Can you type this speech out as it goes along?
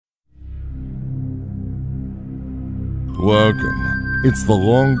Welcome. It's the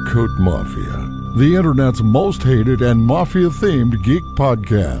Long Coat Mafia, the internet's most hated and mafia-themed geek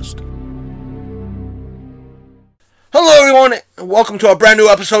podcast. Hello everyone, and welcome to a brand new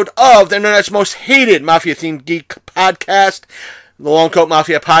episode of the internet's most hated mafia-themed geek podcast. The Long Coat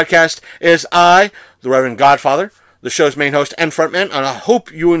Mafia podcast is I, the Reverend Godfather, the show's main host and frontman, and I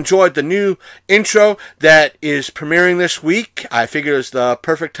hope you enjoyed the new intro that is premiering this week. I figured it was the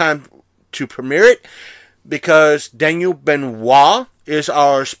perfect time to premiere it because Daniel Benoit is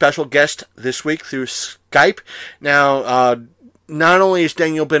our special guest this week through Skype. Now, not only is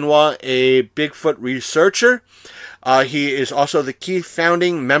Daniel Benoit a Bigfoot researcher, he is also the key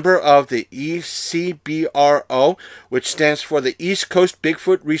founding member of the E.C.B.R.O, which stands for the East Coast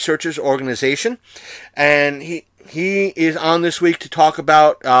Bigfoot Researchers Organization. And he is on this week to talk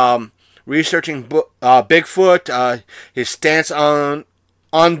about researching Bigfoot, his stance on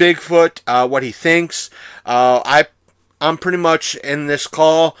Bigfoot, what he thinks. I'm pretty much in this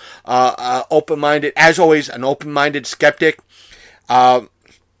call open-minded, as always, an open-minded skeptic.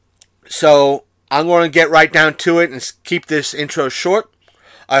 So I'm going to get right down to it and keep this intro short.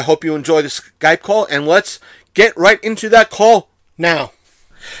 I hope you enjoy the Skype call, and let's get right into that call now.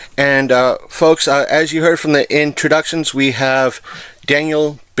 And folks, as you heard from the introductions, we have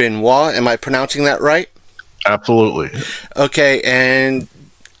Daniel Benoit. Am I pronouncing that right? Absolutely. Okay, and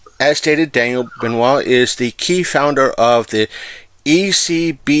as stated, Daniel Benoit is the key founder of the E.C.B.R.O,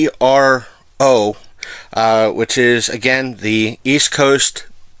 which is, again, the East Coast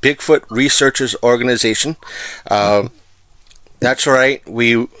Bigfoot Researchers Organization. That's right.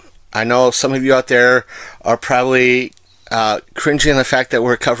 I know some of you out there are probably cringing at the fact that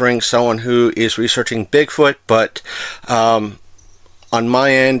we're covering someone who is researching Bigfoot, but on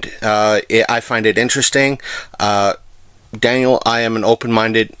my end, I find it interesting. Daniel, I am an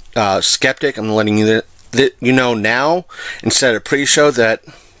open-minded skeptic. I'm letting you know now, instead of pre-show, that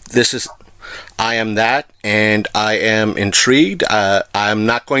this is I am that, and I am intrigued. I'm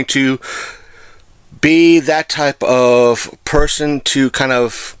not going to be that type of person to kind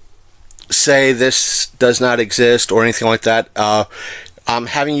of say this does not exist or anything like that. I'm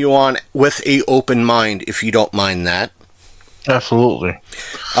having you on with an open mind, if you don't mind that. Absolutely.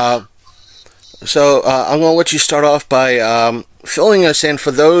 So I'm going to let you start off by filling us in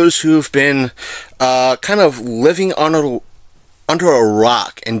for those who've been kind of living under a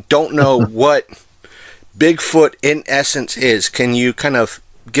rock and don't know what Bigfoot in essence is. Can you kind of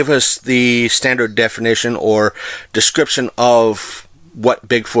give us the standard definition or description of what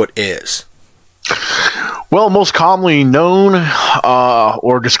Bigfoot is? Well, most commonly known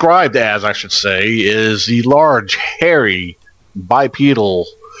or described as, I should say, is the large, hairy, bipedal,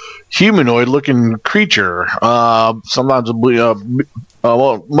 humanoid-looking creature. Sometimes,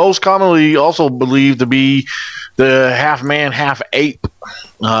 most commonly also believed to be the half-man, half-ape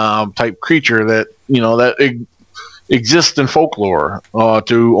type creature that exists in folklore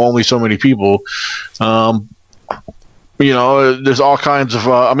to only so many people. There's all kinds of.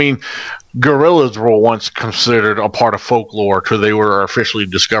 Gorillas were once considered a part of folklore till they were officially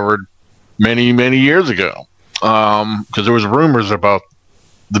discovered many, many years ago. Because there was rumors about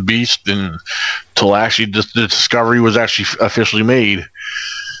the beast until actually the discovery was actually officially made.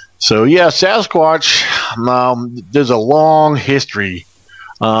 So yeah, Sasquatch. There's a long history,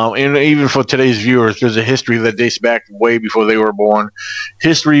 and even for today's viewers, there's a history that dates back way before they were born.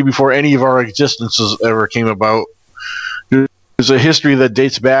 History before any of our existences ever came about. There's a history that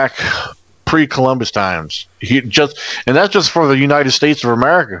dates back pre-Columbus times. And that's just for the United States of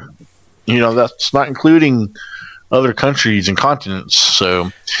America. That's not including other countries and continents.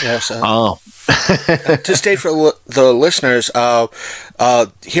 So yes. To state for the listeners,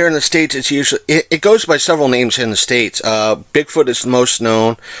 here in the States, it's usually it goes by several names in the States. Bigfoot is the most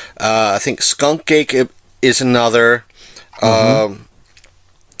known. I think skunk ape is another. I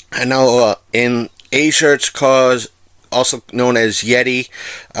know in Asia it's also known as Yeti.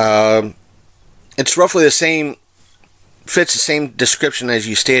 It's roughly the same, fits the same description as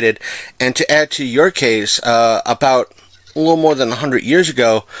you stated. And to add to your case, about a little more than 100 years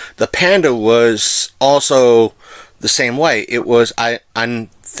ago, the panda was also the same way. It was, I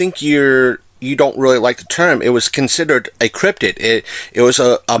think you don't really like the term, it was considered a cryptid. It was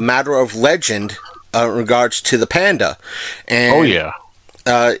a matter of legend in regards to the panda. And, oh yeah.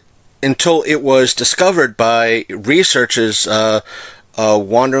 Until it was discovered by researchers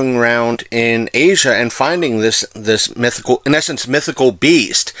wandering around in Asia and finding this mythical, in essence, mythical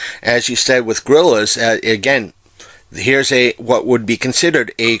beast, as you said, with gorillas. Again, here's what would be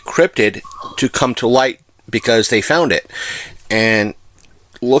considered a cryptid to come to light because they found it. And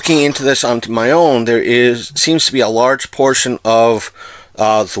looking into this on my own, seems to be a large portion of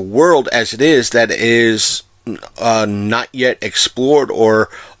the world as it is that is not yet explored or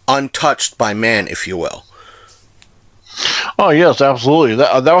untouched by man, if you will. Oh, yes, absolutely.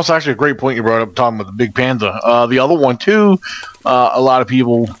 That was actually a great point you brought up, talking about the big panda. The other one, too, a lot of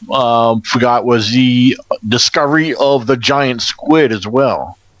people forgot, was the discovery of the giant squid as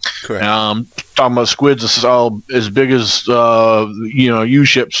well. Correct. Talking about squids as big as,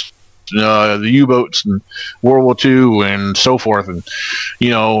 U-ships, the U-boats and World War II and so forth. And,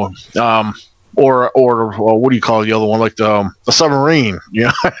 or what do you call the other one? Like the submarine,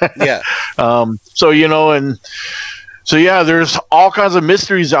 Yeah. So yeah, there's all kinds of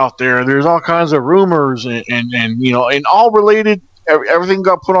mysteries out there. There's all kinds of rumors and all related. Everything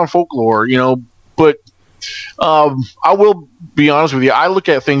got put on folklore, But I will be honest with you. I look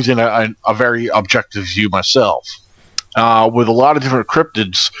at things in a very objective view myself, with a lot of different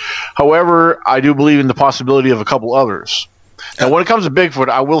cryptids. However, I do believe in the possibility of a couple others. And when it comes to Bigfoot,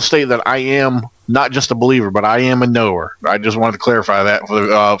 I will state that I am not just a believer, but I am a knower. I just wanted to clarify that for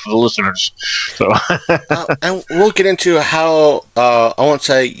the listeners. So, and we'll get into how I won't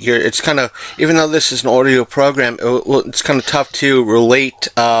say it's kind of, even though this is an audio program, it's kind of tough to relate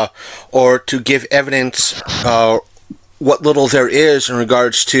or to give evidence. What little there is in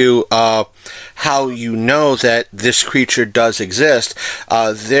regards to how you know that this creature does exist.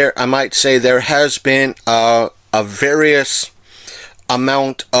 I might say there has been a various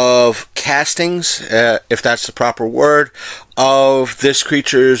amount of castings, if that's the proper word, of this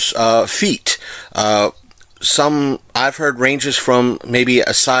creature's feet. Some I've heard ranges from maybe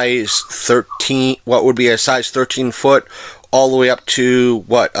a size 13, what would be a size 13 foot, all the way up to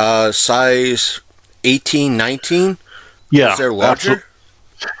size 18, 19? Yeah. Is there larger?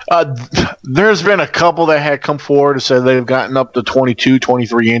 There's been a couple that had come forward and said they've gotten up to 22,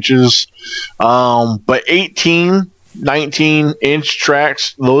 23 inches. But 18, 19-inch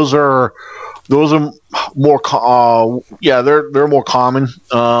tracks, those are more they're more common.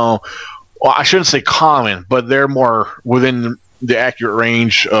 Well, I shouldn't say common, but they're more within the accurate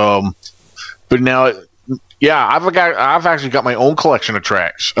range. But now, I've actually got my own collection of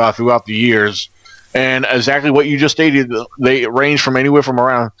tracks throughout the years, and exactly what you just stated, they range from anywhere from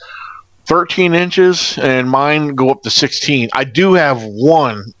around 13 inches, and mine go up to 16. I do have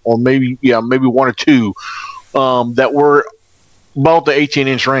one, or maybe one or two, that were about the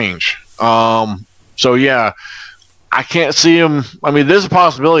 18-inch range. So yeah, I can't see them. I mean, there's a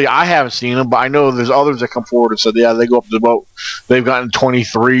possibility. I haven't seen them, but I know there's others that come forward and said, yeah, they go up to they've gotten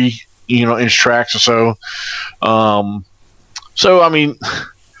 23, inch tracks or so. So I mean,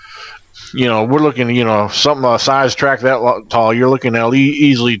 we're looking, something a size track that tall. You're looking at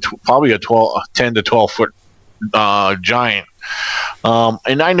easily probably a 10 to 12 foot giant.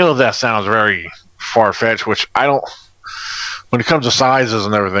 And I know that sounds very far-fetched, which I don't. When it comes to sizes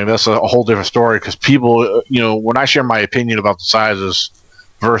and everything, that's a whole different story, because people, when I share my opinion about the sizes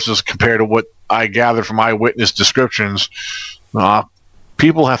versus compared to what I gathered from eyewitness descriptions,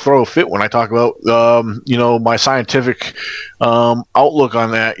 people have throw a fit when I talk about, my scientific outlook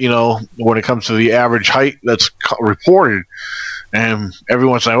on that, when it comes to the average height that's reported. And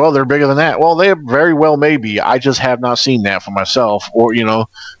everyone's saying, well, they're bigger than that. Well, they very well may be. I just have not seen that for myself, or,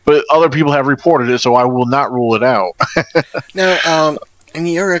 but other people have reported it, so I will not rule it out. Now, in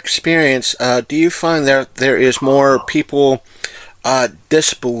your experience, do you find that there is more people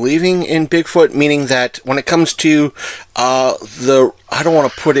disbelieving in Bigfoot, meaning that when it comes to I don't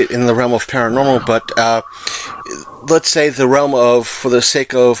want to put it in the realm of paranormal, but let's say the realm of, for the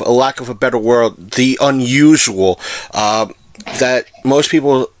sake of a lack of a better word, the unusual, that most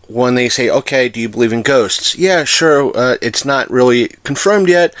people, when they say, okay, do you believe in ghosts? Yeah, sure, it's not really confirmed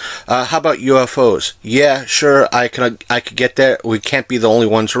yet. How about UFOs? Yeah, sure, I could get that. We can't be the only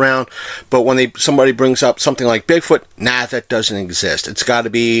ones around. But when somebody brings up something like Bigfoot, nah, that doesn't exist. It's got to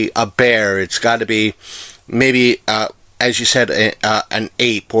be a bear. It's got to be maybe, as you said, an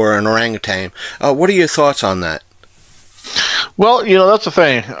ape or an orangutan. What are your thoughts on that? Well, that's the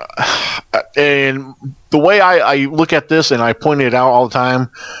thing. And the way I look at this, and I point it out all the time,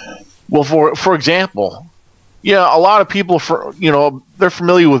 well, for example, a lot of people, they're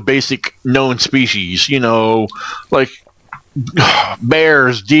familiar with basic known species, like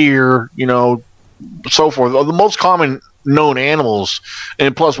bears, deer, so forth, the most common known animals,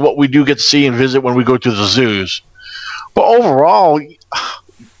 and plus what we do get to see and visit when we go to the zoos. But overall,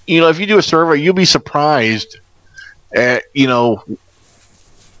 if you do a survey, you'll be surprised at,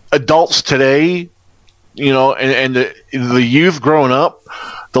 adults today, and the youth growing up,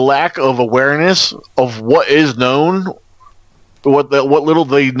 the lack of awareness of what is known what little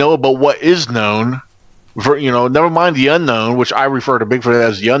they know about what is known. For, never mind the unknown, which I refer to Bigfoot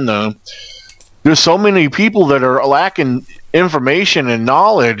as the unknown. There's so many people that are lacking information and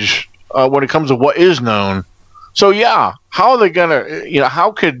knowledge when it comes to what is known. So yeah, how are they gonna?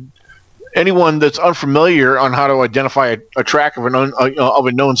 How could anyone that's unfamiliar on how to identify a track of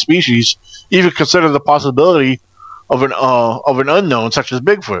a known species even consider the possibility of an unknown such as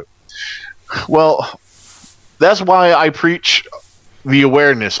Bigfoot? Well, that's why I preach the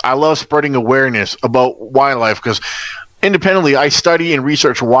awareness. I love spreading awareness about wildlife because independently I study and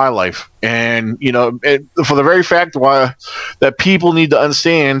research wildlife, and for the very fact that people need to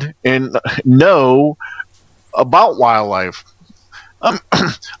understand and know about wildlife.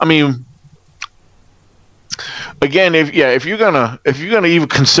 I mean, again, if you're gonna even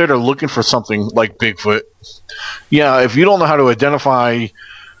consider looking for something like Bigfoot, if you don't know how to identify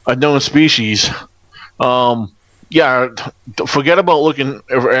a known species, forget about looking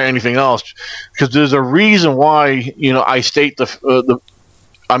for anything else, because there's a reason why I state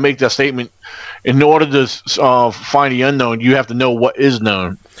I make that statement. In order to find the unknown, you have to know what is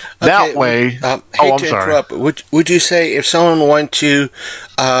known. Okay, that way, hate to interrupt. Would you say if someone wanted to,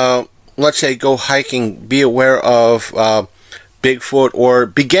 let's say, go hiking, be aware of Bigfoot, or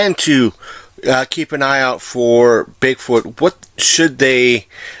begin to keep an eye out for Bigfoot, what should they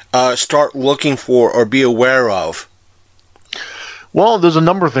start looking for or be aware of? Well, there's a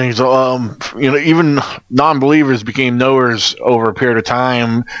number of things. Even non-believers became knowers over a period of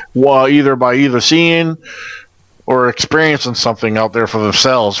time, either by seeing or experiencing something out there for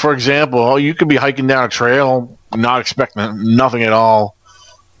themselves. For example, you could be hiking down a trail, not expecting nothing at all.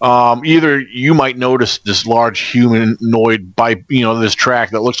 Either you might notice this large humanoid by this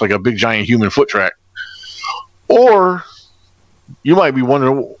track that looks like a big giant human foot track, or you might be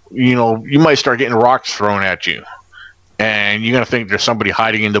wondering, you might start getting rocks thrown at you, and you're gonna think there's somebody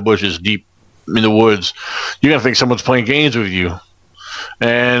hiding in the bushes deep in the woods. You're gonna think someone's playing games with you,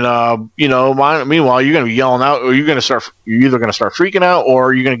 and meanwhile you're gonna be yelling out, or you're either gonna start freaking out,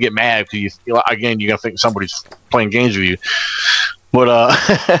 or you're gonna get mad because you're gonna think somebody's playing games with you. But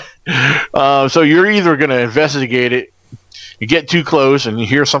so you're either going to investigate it, you get too close, and you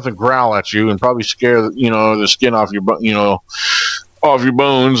hear something growl at you, and probably scare the skin off your off your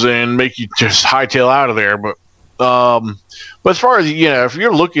bones, and make you just hightail out of there. But as far as if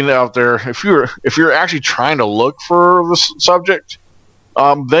you're looking out there, if you're actually trying to look for the subject,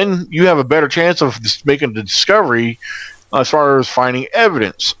 then you have a better chance of making the discovery as far as finding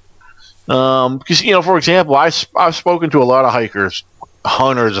evidence. Because for example, I've spoken to a lot of hikers,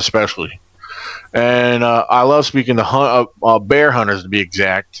 hunters especially, and I love speaking to bear hunters to be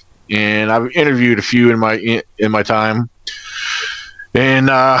exact. And I've interviewed a few in my time, and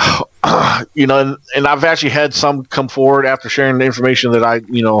and I've actually had some come forward after sharing the information that I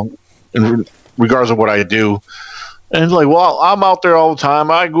in regards of what I do. And it's like, well, I'm out there all the time.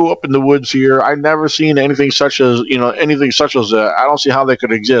 I grew up in the woods here. I've never seen anything such as that. I don't see how they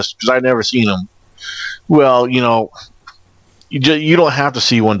could exist because I've never seen them. Well, you don't have to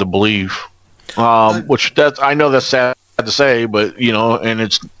see one to believe. I know that's sad to say, but and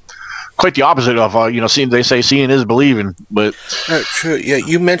it's quite the opposite of they say seeing is believing. But true. Yeah,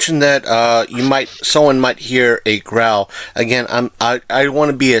 you mentioned that someone might hear a growl. Again, I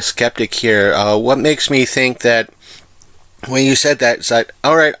want to be a skeptic here. What makes me think that? When you said that, it's like,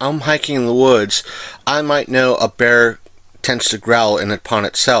 all right, I'm hiking in the woods. I might know a bear tends to growl in upon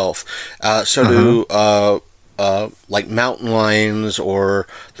itself. So do like mountain lions or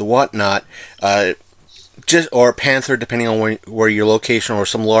the whatnot, or a panther, depending on where your location, or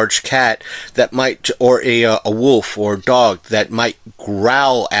some large cat that might, or a wolf or dog that might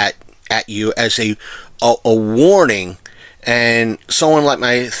growl at you as a warning. And someone like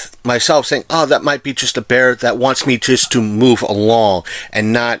myself saying, oh, that might be just a bear that wants me just to move along,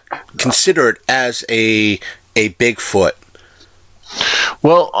 and not consider it as a Bigfoot.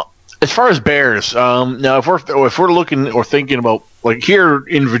 Well, as far as bears, now if we're looking or thinking about, like, here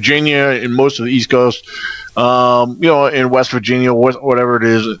in Virginia and most of the East Coast, in West Virginia, whatever it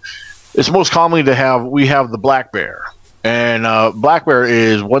is, it's most commonly we have the black bear. And black bear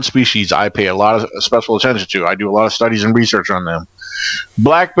is one species I pay a lot of special attention to. I do a lot of studies and research on them.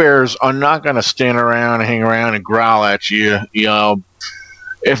 Black bears are not going to stand around and hang around and growl at you.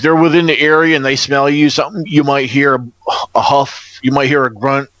 If they're within the area and they smell you, you might hear a huff, you might hear a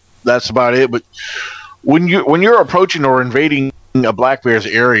grunt. That's about it. But when you're approaching or invading a black bear's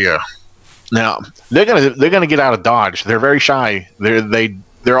area, now they're gonna get out of dodge. They're very shy.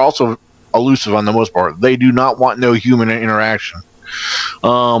 They're also elusive on the most part. They do not want no human interaction.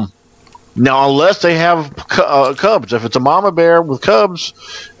 Now, unless they have cubs, if it's a mama bear with cubs,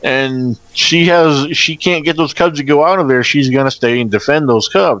 and she can't get those cubs to go out of there, she's going to stay and defend those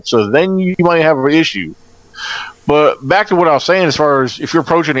cubs. So then you might have an issue. But back to what I was saying, as far as if you're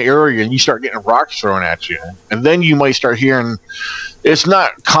approaching an area and you start getting rocks thrown at you, and then you might start hearing, it's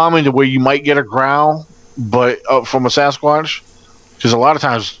not common the way you might get a growl, but from a Sasquatch, because a lot of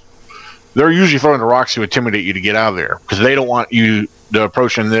times they're usually throwing the rocks to intimidate you to get out of there, because they don't want you to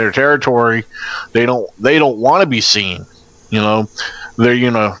approach in their territory. They don't want to be seen. They're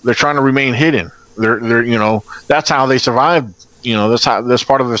trying to remain hidden. They're that's how they survive. That's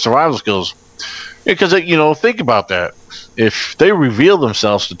part of their survival skills. Because think about that. If they reveal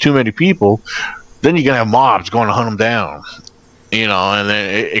themselves to too many people, then you're gonna have mobs going to hunt them down. And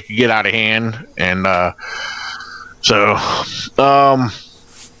then it could get out of hand. And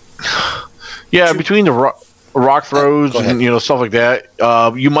between the rock throws and stuff like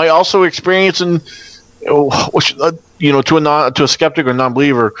that, you might also experience to a skeptic or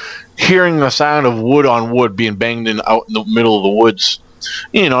non-believer, hearing the sound of wood on wood being banged out in the middle of the woods.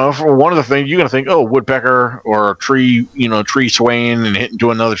 For one of the things you're gonna think, oh, woodpecker or a tree, tree swaying and hitting to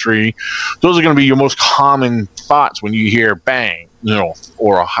another tree. Those are gonna be your most common thoughts when you hear bang,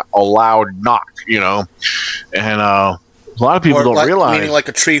 or a loud knock, and a lot of people don't realize. Meaning like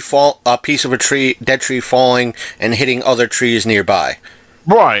a piece of a dead tree falling and hitting other trees nearby.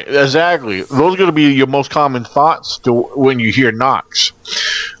 Right, exactly. Those are going to be your most common thoughts when you hear knocks.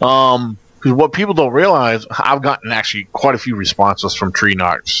 Because what people don't realize, I've gotten actually quite a few responses from tree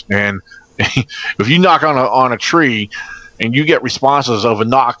knocks. And if you knock on a tree and you get responses of a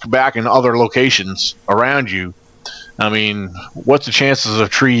knock back in other locations around you, I mean, what's the chances of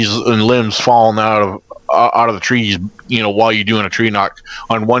trees and limbs falling out of the trees, while you're doing a tree knock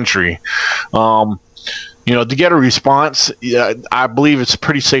on one tree? To get a response, I believe it's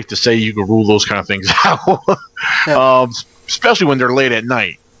pretty safe to say you can rule those kind of things out, especially when they're late at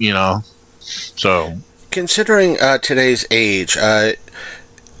night, So, considering today's age,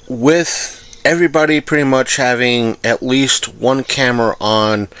 with everybody pretty much having at least one camera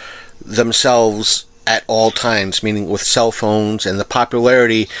on themselves at all times, meaning with cell phones and the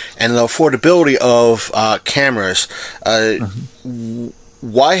popularity and the affordability of cameras,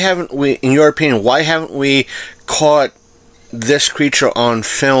 why haven't we, in your opinion, caught this creature on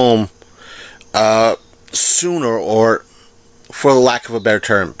film sooner, or for the lack of a better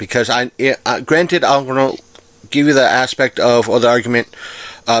term? Because granted, I'm going to give you the aspect of, or the argument,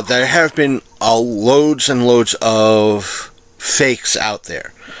 there have been loads and loads of fakes out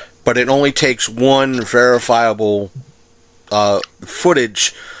there, but it only takes one verifiable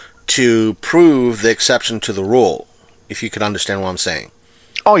footage to prove the exception to the rule, if you could understand what I'm saying.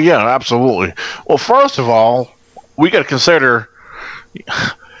 Oh, yeah, absolutely. Well, first of all, we got to consider,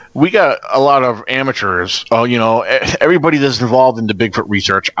 we got a lot of amateurs. Everybody that's involved in the Bigfoot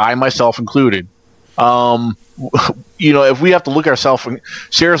research, I myself included. If we have to look at ourselves,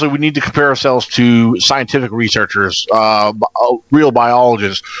 seriously, we need to compare ourselves to scientific researchers, real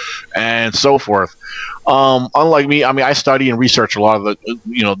biologists, and so forth. Unlike me, I mean, I study and research a lot of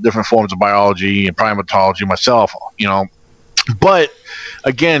the, different forms of biology and primatology myself, But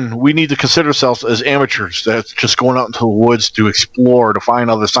again, we need to consider ourselves as amateurs that's just going out into the woods to explore, to find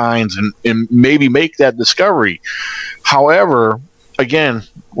other signs, and maybe make that discovery. However, again,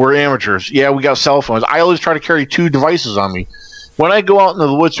 we're amateurs. Yeah, we got cell phones. I always try to carry two devices on me. When I go out into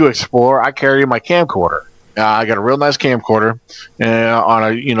the woods to explore, I carry my camcorder. I got a real nice camcorder on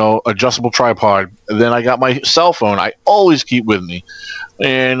a adjustable tripod. And then I got my cell phone. I always keep with me,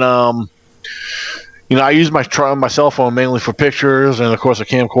 and I use my cell phone mainly for pictures, and of course a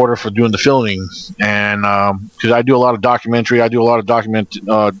camcorder for doing the filming. And because I do a lot of documentary, I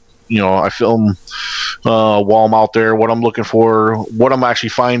film while I'm out there, what I'm looking for, what I'm actually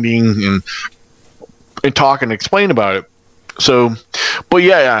finding, and talk and explain about it. So, but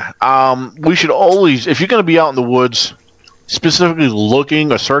we should always, if you're going to be out in the woods, specifically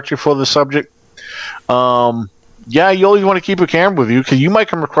looking or searching for the subject, you always want to keep a camera with you, because you might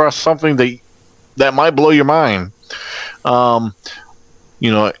come across something that might blow your mind. And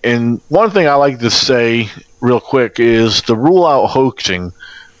one thing I like to say real quick is to rule out hoaxing.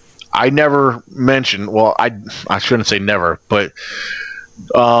 I never mention, well, I shouldn't say never, but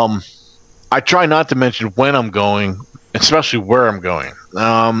I try not to mention when I'm going, especially where I'm going.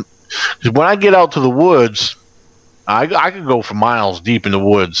 'Cause when I get out to the woods, I could go for miles deep in the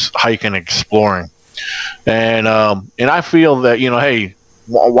woods, hiking, exploring. And I feel that, hey,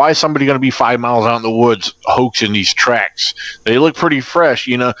 why is somebody going to be 5 miles out in the woods hoaxing these tracks? They look pretty fresh,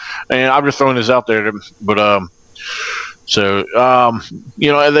 and I'm just throwing this out there. But So,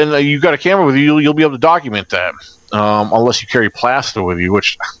 and then you've got a camera with you, you'll be able to document that. Unless you carry plaster with you,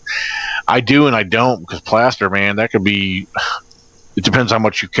 which I do and I don't, because plaster, man, that could be. It depends how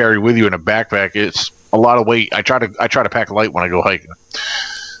much you carry with you in a backpack. It's a lot of weight. I try to pack light when I go hiking.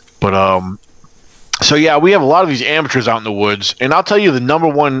 But so yeah, we have a lot of these amateurs out in the woods, and I'll tell you the number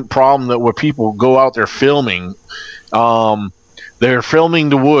one problem that where people go out there filming, they're filming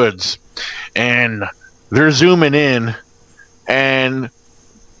the woods, and they're zooming in, and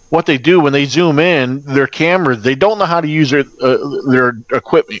what they do when they zoom in, their cameras, they don't know how to use their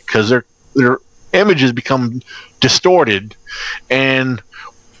equipment because their images become distorted, and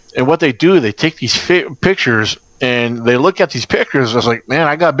what they do, they take these pictures and they look at these pictures. It's like, man,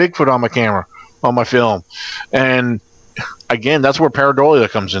 I got Bigfoot on my camera, on my film, and again, that's where pareidolia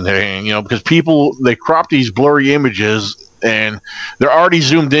comes in there, because people, they crop these blurry images and they're already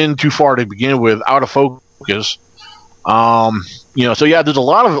zoomed in too far to begin with, out of focus. So yeah, there's a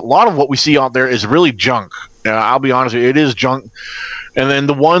lot of what we see out there is really junk. I'll be honest with you, it is junk. And then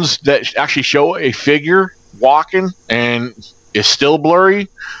the ones that actually show a figure walking and is still blurry,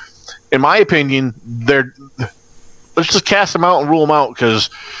 in my opinion, let's just cast them out and rule them out, because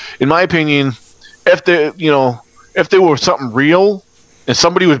in my opinion, if they were something real and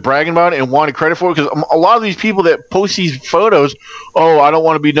somebody was bragging about it and wanted credit for it, because a lot of these people that post these photos, I don't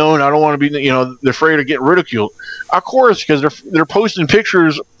want to be known, I don't want to be, they're afraid of getting ridiculed. Of course, because they're posting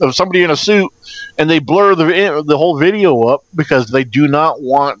pictures of somebody in a suit and they blur the whole video up because they do not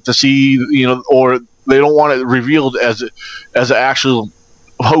want to see, or they don't want it revealed as an actual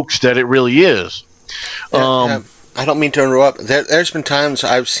hoax that it really is. I don't mean to interrupt. There's been times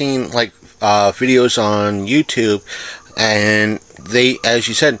I've seen videos on YouTube, and they, as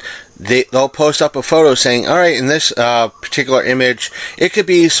you said, they'll post up a photo saying, all right, in this particular image, it could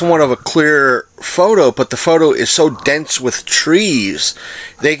be somewhat of a clear photo, but the photo is so dense with trees.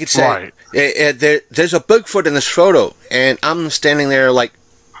 They could say, right, there's a Bigfoot in this photo, and I'm standing there like,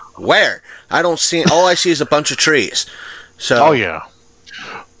 where? I don't see, all I see is a bunch of trees. So,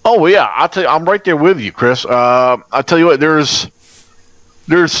 oh yeah, I'll tell you, I'm right there with you, Chris. I'll tell you what, there's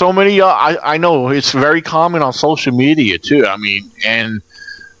so many. I know it's very common on social media too. I mean, and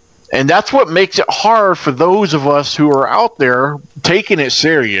that's what makes it hard for those of us who are out there taking it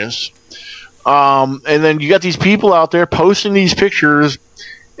serious. And then you got these people out there posting these pictures,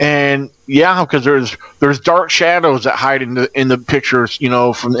 and yeah, because there's dark shadows that hide in the pictures,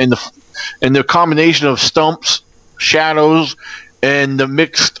 from in the combination of stumps, shadows, and the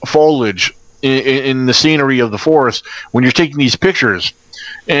mixed foliage in the scenery of the forest when you're taking these pictures.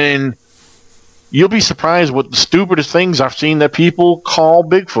 And you'll be surprised what the stupidest things I've seen that people call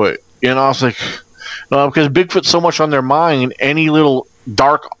Bigfoot. I was like, because Bigfoot's so much on their mind, any little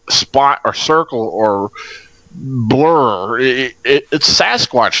dark spot or circle or blur, it's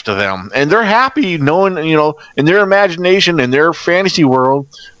Sasquatch to them. And they're happy knowing, in their imagination, in their fantasy world,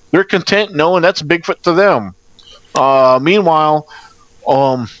 they're content knowing that's Bigfoot to them. Meanwhile,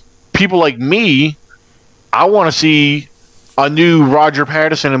 people like me, I want to see a new Roger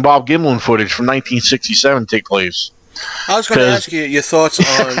Patterson and Bob Gimlin footage from 1967 take place. I was going to ask you your thoughts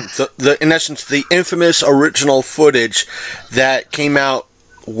on in essence, the infamous original footage that came out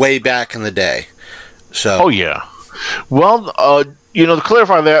way back in the day. So, oh yeah. Well, to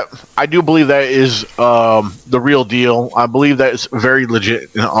clarify that, I do believe that is the real deal. I believe that is very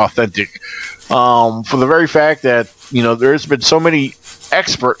legit and authentic. For the very fact that there's been so many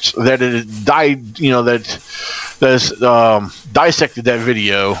experts that dissected that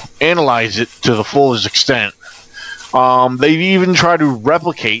video, analyzed it to the fullest extent. They've even tried to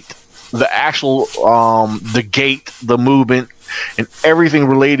replicate the actual the gait, the movement, and everything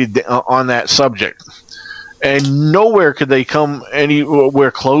related on that subject. And nowhere could they come anywhere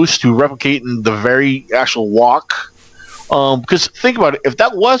close to replicating the very actual walk. Because think about it, if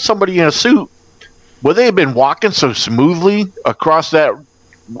that was somebody in a suit, would they have been walking so smoothly across that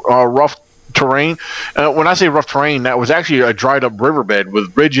rough terrain? When I say rough terrain, that was actually a dried up riverbed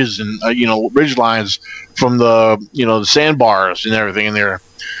with ridges and ridge lines from the sandbars and everything in there,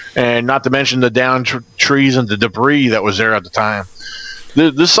 and not to mention the down trees and the debris that was there at the time.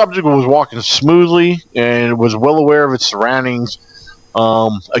 This subject was walking smoothly and was well aware of its surroundings.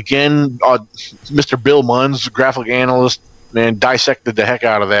 Again, Mr. Bill Munns, graphic analyst, man, dissected the heck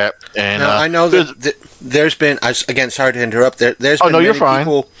out of that. And now, I know that there's been, again, sorry to interrupt, there's been many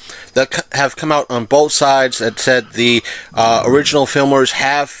people that have come out on both sides that said the original filmers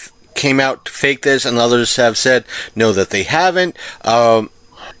have came out to fake this, and others have said no, that they haven't.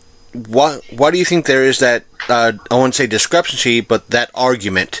 Why do you think there is that, I wouldn't say discrepancy, but that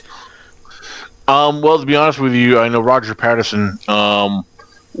argument? Well, to be honest with you, I know Roger Patterson,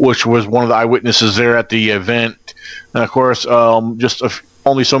 which was one of the eyewitnesses there at the event, and of course,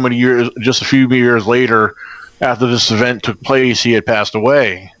 only so many years, just a few years later, after this event took place, he had passed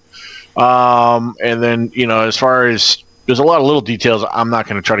away. And then, as far as there's a lot of little details I'm not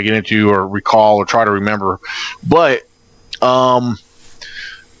going to try to get into or recall or try to remember, but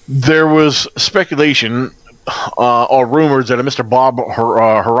there was speculation or rumors that a Mr. Bob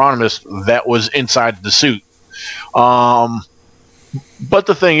Hieronymus that was inside the suit. But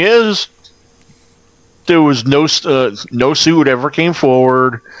the thing is, there was no suit ever came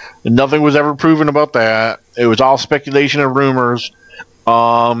forward. Nothing was ever proven about that. It was all speculation and rumors.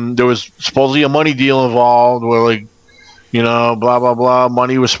 There was supposedly a money deal involved where, blah, blah, blah.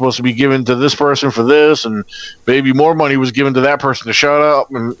 Money was supposed to be given to this person for this, and maybe more money was given to that person to shut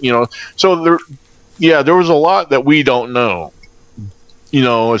up. And, so there was a lot that we don't know,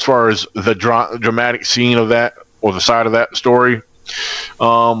 as far as the dramatic scene of that or the side of that story.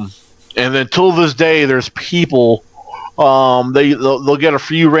 And then till this day, there's people, they'll get a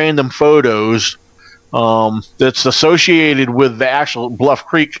few random photos that's associated with the actual Bluff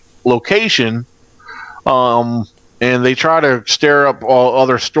Creek location, and they try to stir up all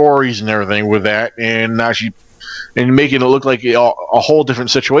other stories and everything with that, and making it look like a whole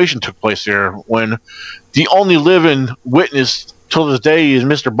different situation took place there, when the only living witness till this day is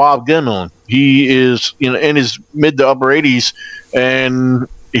Mr. Bob Gimlin. He is in his mid to upper 80s, and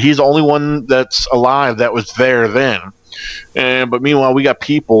he's the only one that's alive that was there then. But meanwhile, we got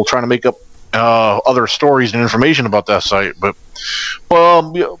people trying to make up other stories and information about that site. But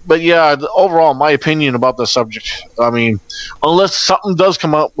yeah, overall, my opinion about the subject, unless something does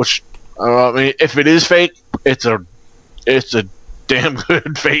come up, which if it is fake, it's a damn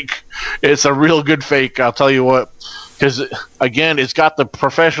good fake. It's a real good fake, I'll tell you what. Because again, it's got the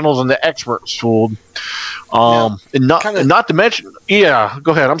professionals and the experts fooled. And not to mention, yeah.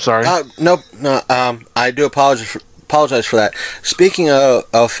 Go ahead. I'm sorry. No. I do apologize for that. Speaking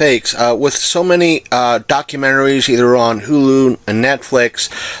of fakes, with so many documentaries either on Hulu and Netflix,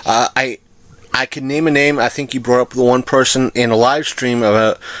 I can name a name. I think you brought up the one person in a live stream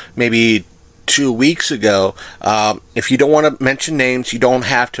of maybe 2 weeks ago. If you don't want to mention names, you don't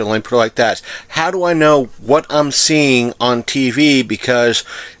have to. Let me put it like that. How do I know what I'm seeing on TV? Because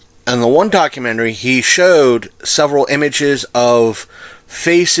in the one documentary, he showed several images of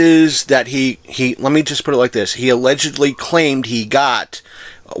faces that he let me just put it like this. He allegedly claimed he got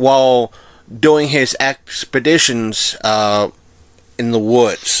while doing his expeditions in the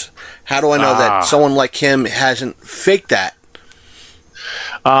woods. How do I know that someone like him hasn't faked that?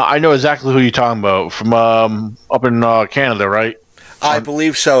 I know exactly who you're talking about, from up in Canada, right? I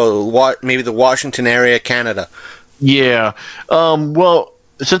believe so. Maybe the Washington area, Canada. Yeah. Well,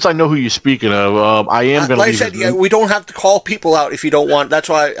 since I know who you're speaking of, I am going to. Like I said, we don't have to call people out if you don't want. That's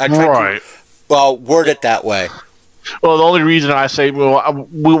why I try to word it that way. Well, the only reason I say,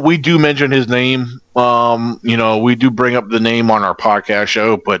 we do mention his name. We do bring up the name on our podcast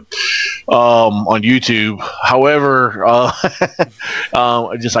show, but on YouTube. However,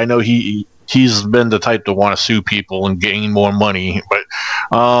 I know he's been the type to want to sue people and gain more money. But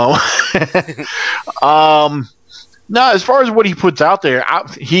no, as far as what he puts out there,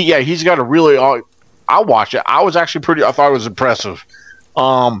 he's got a really. I'll watch it. I thought it was impressive.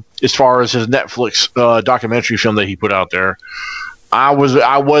 As far as his Netflix documentary film that he put out there, I was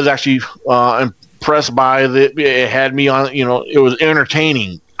actually impressed by it. It had me on. It was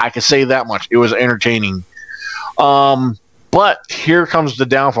entertaining. I can say that much. It was entertaining. But here comes the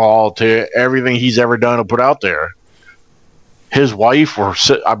downfall to everything he's ever done or put out there. His wife,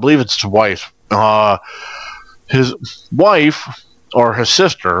 I believe it's his wife. His wife or his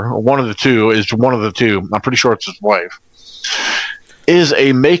sister, or one of the two, I'm pretty sure it's his wife, is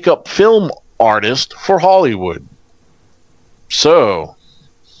a makeup film artist for Hollywood. So,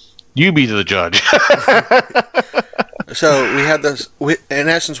 you be the judge. So, we have this, in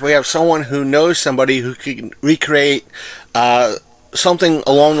essence, we have someone who knows somebody who can recreate something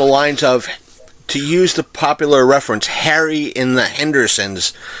along the lines of, to use the popular reference, Harry and the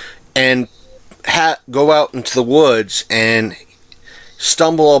Hendersons, and go out into the woods and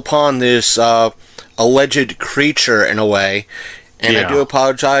stumble upon this alleged creature in a way. And I do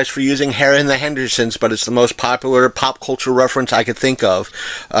apologize for using Harry and the Hendersons, but it's the most popular pop culture reference I could think of.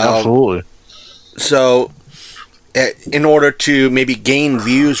 Absolutely. So, in order to maybe gain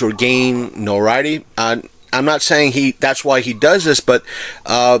views or gain notoriety, I'm not saying that's why he does this, but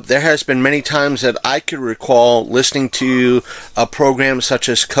there has been many times that I could recall listening to a program such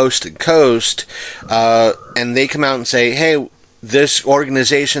as Coast to Coast, and they come out and say, hey, this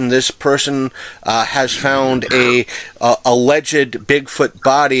organization, this person has found a alleged Bigfoot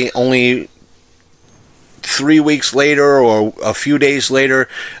body only 3 weeks later or a few days later.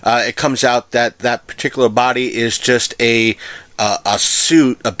 It comes out that that particular body is just a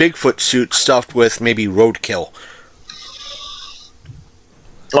suit, a Bigfoot suit stuffed with maybe roadkill.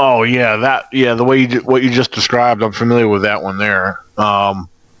 Oh yeah, the way what you just described, I'm familiar with that one there.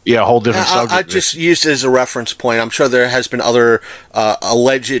 Yeah, a whole different subject. I just used it as a reference point. I'm sure there has been other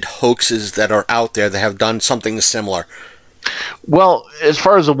alleged hoaxes that are out there that have done something similar. Well, as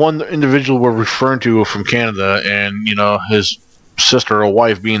far as the one individual we're referring to from Canada, and his sister or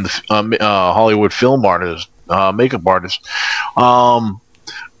wife being the Hollywood film artist, makeup artist,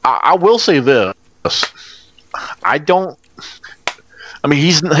 I will say this: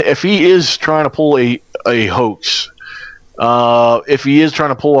 if he is trying to pull a hoax. If he is trying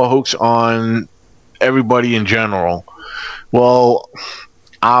to pull a hoax on everybody in general, well,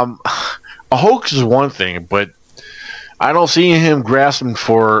 a hoax is one thing, but I don't see him grasping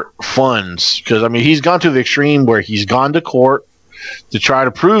for funds, because he's gone to the extreme where he's gone to court to try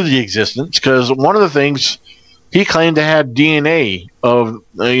to prove the existence. Because one of the things he claimed to have DNA of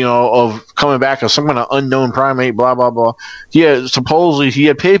coming back as some kind of unknown primate, blah blah blah. Supposedly he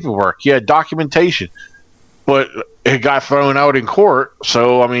had paperwork, he had documentation, but it got thrown out in court.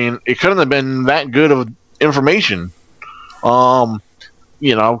 So it couldn't have been that good of information,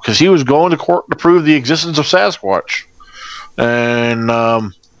 because he was going to court to prove the existence of Sasquatch, and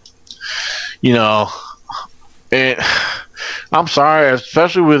I'm sorry,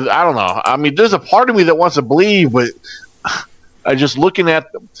 especially with, I don't know. There's a part of me that wants to believe, but I just looking at,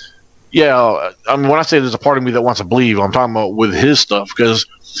 when I say there's a part of me that wants to believe, I'm talking about with his stuff, because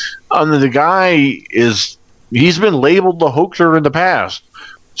the guy he's been labeled the hoaxer in the past.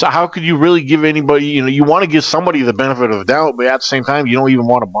 So how could you really give anybody, you want to give somebody the benefit of the doubt, but at the same time, you don't even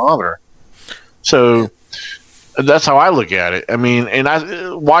want to bother. So that's how I look at it.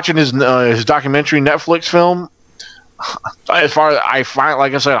 Watching his documentary Netflix film, as far as I find,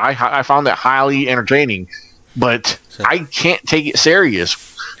 like I said, I found that highly entertaining, but I can't take it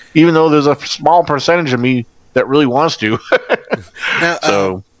serious, even though there's a small percentage of me that really wants to.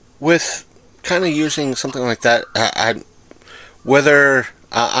 Now, with kind of using something like that,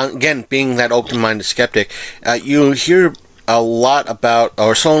 again, being that open-minded skeptic, you hear a lot about,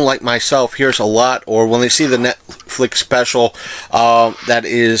 or someone like myself hears a lot, or when they see the Netflix special that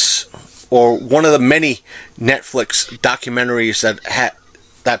is, or one of the many Netflix documentaries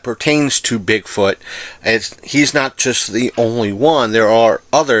that pertains to Bigfoot, he's not just the only one. There are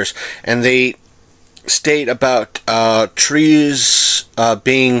others, and they state about trees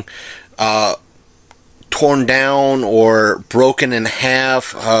being torn down or broken in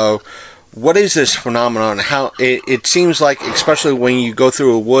half. What is this phenomenon? How it seems like, especially when you go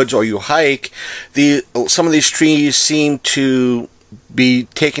through a woods or you hike, some of these trees seem to be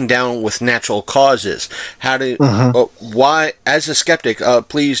taken down with natural causes. Why, as a skeptic,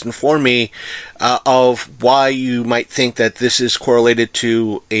 please inform me of why you might think that this is correlated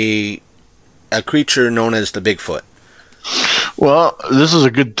to a creature known as the Bigfoot. Well, this is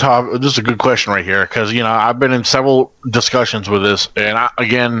a good topic. This is a good question right here, because I've been in several discussions with this, and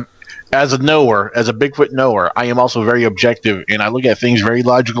again, as a Bigfoot knower, I am also very objective, and I look at things very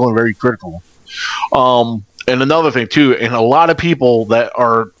logical and very critical. And another thing too, and a lot of people that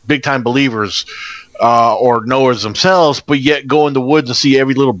are big time believers or knowers themselves, but yet go in the woods and see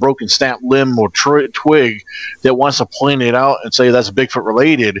every little broken snapped limb or twig that wants to point it out and say that's Bigfoot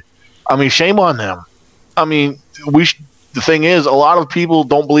related. Shame on them. The thing is, a lot of people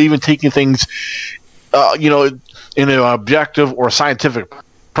don't believe in taking things, in an objective or scientific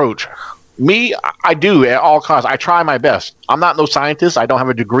approach. Me, I do at all costs. I try my best. I'm not no scientist. I don't have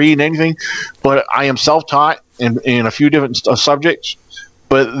a degree in anything, but I am self-taught in a few different subjects.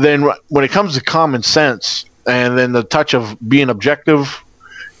 But then when it comes to common sense and then the touch of being objective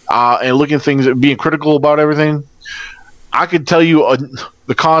and looking at things, being critical about everything, I could tell you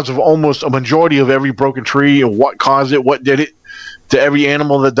the cause of almost a majority of every broken tree and what caused it, what did it to every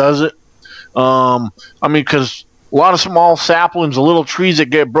animal that does it. Because a lot of small saplings, little trees that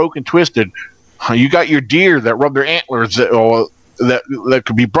get broken, twisted. You got your deer that rub their antlers that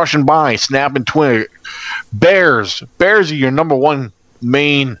could be brushing by, snapping twig. Bears are your number one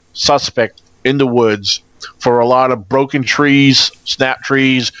main suspect in the woods for a lot of broken trees, snap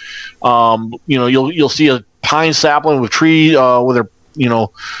trees. You'll see a pine sapling with tree with their the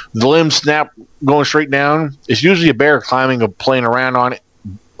limb snap going straight down. It's usually a bear climbing or playing around on it,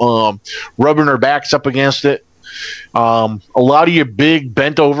 rubbing their backs up against it. A lot of your big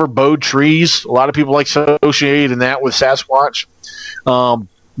bent over bowed trees, a lot of people like associating that with Sasquatch.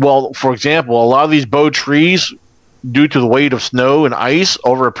 Well, for example, a lot of these bowed trees, due to the weight of snow and ice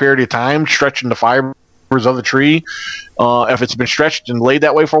over a period of time, stretching the fibers of the tree. If it's been stretched and laid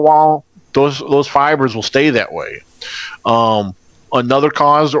that way for a while, those fibers will stay that way. Another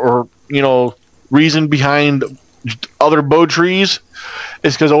cause or reason behind other bow trees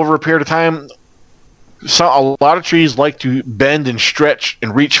is because over a period of time, a lot of trees like to bend and stretch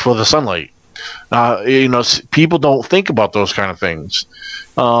and reach for the sunlight. People don't think about those kind of things.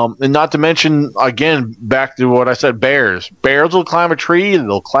 And not to mention, again, back to what I said, bears. Bears will climb a tree, and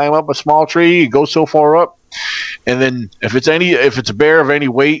they'll climb up a small tree, go so far up, and then if it's a bear of any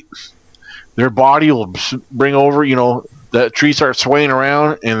weight, their body will bring over, that tree starts swaying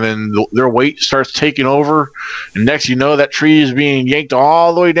around, and then their weight starts taking over, and next you know, that tree is being yanked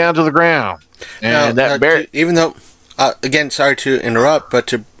all the way down to the ground. And that bear, even though, again, sorry to interrupt, but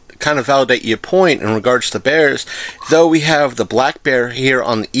to kind of validate your point in regards to bears, though we have the black bear here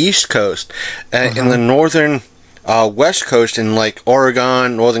on the East Coast, in the northern West Coast, in like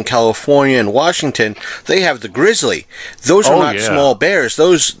Oregon, Northern California, and Washington, they have the grizzly. Those are not small bears.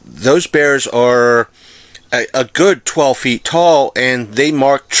 Those bears are a good 12 feet tall, and they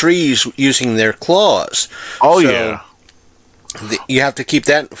mark trees using their claws. You have to keep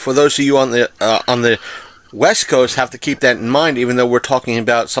that, for those of you on the West Coast, have to keep that in mind, even though we're talking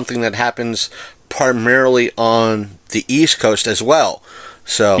about something that happens primarily on the East Coast as well.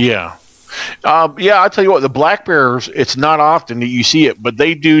 So I'll tell you what, the black bears, it's not often that you see it, but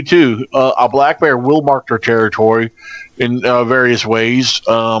they do too. A black bear will mark their territory in various ways,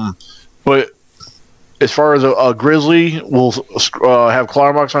 but as far as a grizzly will have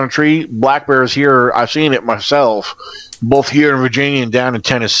claw marks on a tree, black bears here, I've seen it myself, both here in Virginia and down in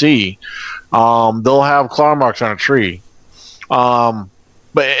Tennessee. They'll have claw marks on a tree, but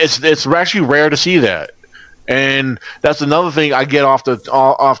it's actually rare to see that. And that's another thing I get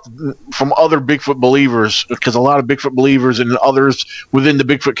from other Bigfoot believers, because a lot of Bigfoot believers and others within the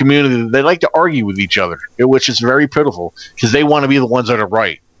Bigfoot community, they like to argue with each other, which is very pitiful, because they want to be the ones that are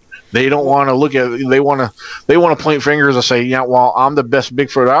right. They don't want to look at. They want to point fingers and say, "Yeah, well, I'm the best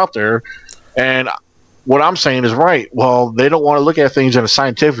Bigfoot out there," and what I'm saying is right. Well, they don't want to look at things in a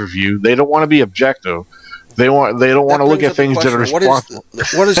scientific view. They don't want to be objective. They don't want to look at things that are responsible.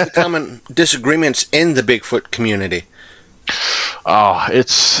 What is the common disagreements in the Bigfoot community? I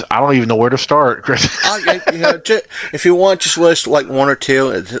don't even know where to start, Chris. If you want, just list like one or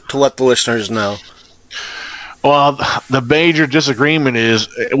two to let the listeners know. Well, the major disagreement is,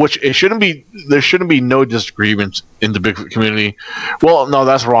 there shouldn't be no disagreements in the Bigfoot community. Well, no,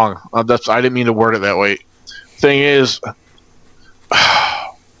 that's wrong. I didn't mean to word it that way. Thing is,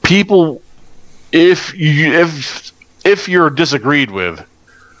 people, if you're disagreed with,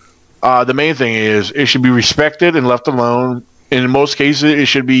 the main thing is it should be respected and left alone. And in most cases, it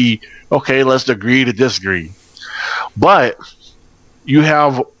should be, okay, let's agree to disagree. But you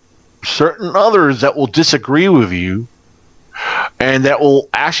have certain others that will disagree with you, and that will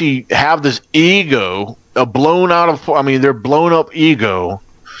actually have this ego, their blown up ego.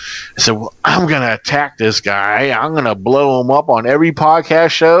 So, well, I'm going to attack this guy. I'm going to blow him up on every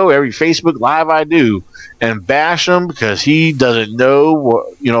podcast show, every Facebook Live I do, and bash him because he doesn't know what,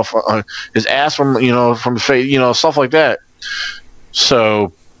 his ass from stuff like that.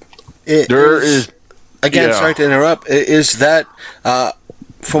 So, sorry to interrupt. Is that,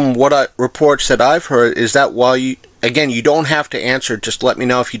 from reports that I've heard, is that why you don't have to answer, just let me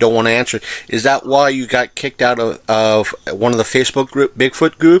know if you don't want to answer. Is that why you got kicked out of one of the Facebook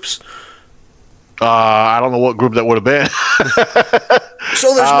Bigfoot groups? I don't know what group that would have been.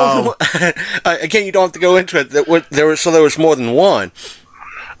 So there's more than one. Again, you don't have to go into it. There was more than one.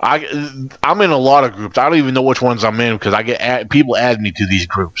 I'm in a lot of groups. I don't even know which ones I'm in, because I get people add me to these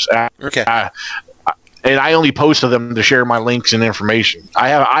groups. Okay. And I only post to them to share my links and information.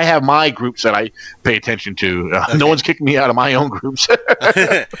 I have my groups that I pay attention to. Okay. No one's kicked me out of my own groups.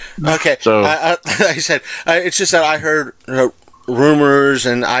 Okay. So like I said, it's just that I heard rumors,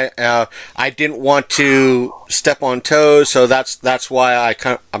 and I didn't want to step on toes, so that's why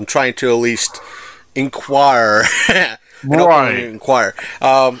I'm trying to at least inquire. Right. Inquire.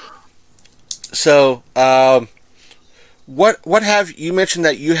 What have you mentioned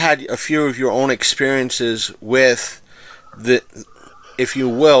that you had a few of your own experiences with if you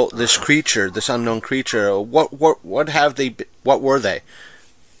will, this creature, this unknown creature? What were they?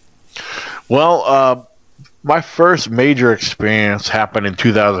 Well, my first major experience happened in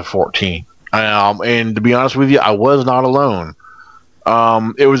 2014. And to be honest with you, I was not alone.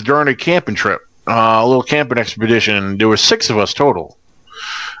 It was during a camping trip. a little camping expedition. There were 6 of us total.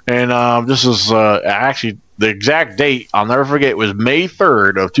 And this is actually the exact date, I'll never forget, it was May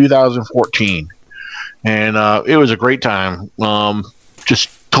 3rd of 2014. And it was a great time. Just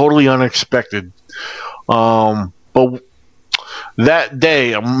totally unexpected. But that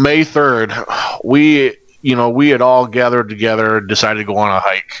day, May 3rd, we had all gathered together and decided to go on a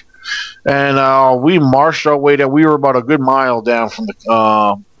hike. And we marched our way down. We were about a good mile down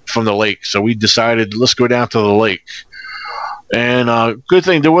from the lake. So we decided, let's go down to the lake. And good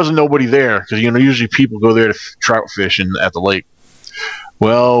thing there wasn't nobody there, because usually people go there to trout fish at the lake.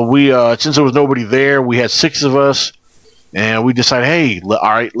 Well, we since there was nobody there, we had 6 of us, and we decided, hey, all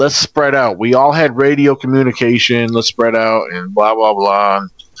right, let's spread out. We all had radio communication. Let's spread out and blah blah blah.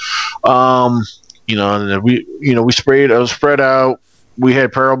 And we spread out. We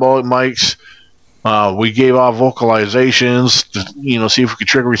had parabolic mics. We gave off vocalizations to see if we could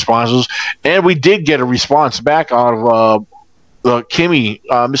trigger responses, and we did get a response back out of Kimmy,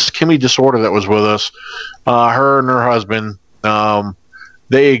 Mrs. Kimmy Disorder, that was with us. Her and her husband,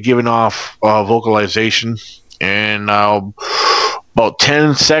 they had given off vocalization, and about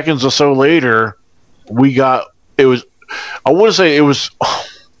 10 seconds or so later, we got it. I wouldn't say it was.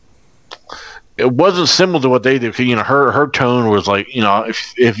 It wasn't similar to what they did. Her tone was like,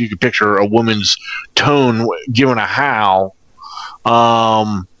 if you could picture a woman's tone giving a howl,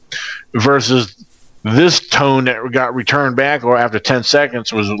 versus this tone that got returned back or after 10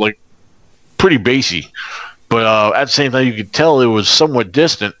 seconds was like pretty bassy. But at the same time, you could tell it was somewhat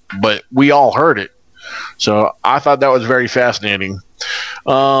distant, but we all heard it. So I thought that was very fascinating.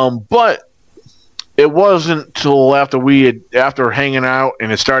 But it wasn't until after hanging out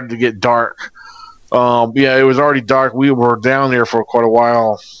and it started to get dark. It was already dark. We were down there for quite a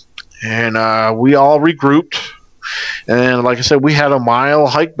while, and we all regrouped. And like I said, we had a mile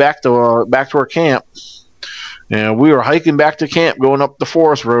hike back to our camp, and we were hiking back to camp, going up the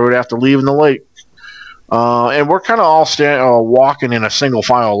forest road after leaving the lake. And we're kind of all walking in a single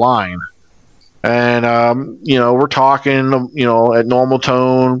file line, and we're talking, at normal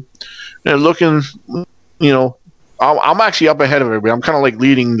tone, and looking. I'm actually up ahead of everybody. I'm kind of like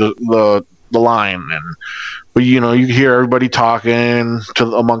leading the line, but you hear everybody talking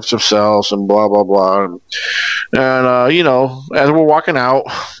amongst themselves and blah blah blah, and as we're walking out,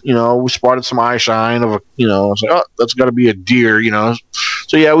 we spotted some eye shine of it's like, oh, that's got to be a deer,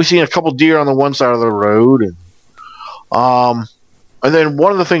 so yeah, we seen a couple deer on the one side of the road, and then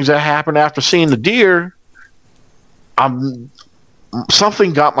one of the things that happened after seeing the deer,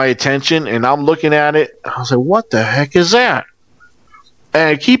 something got my attention, and I'm looking at it. I was like, what the heck is that?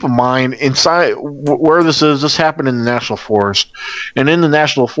 And keep in mind, inside where this happened in the National Forest. And in the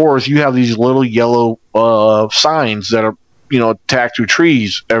National Forest, you have these little yellow signs that are, tacked to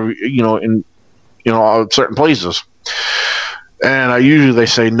trees in certain places. And usually they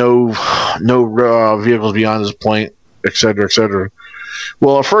say no vehicles beyond this point, et cetera, et cetera.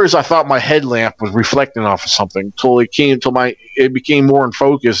 Well, at first I thought my headlamp was reflecting off of something until it became more in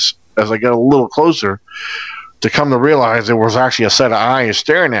focus as I got a little closer, to come to realize there was actually a set of eyes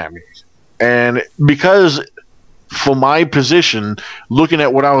staring at me. And because from my position, looking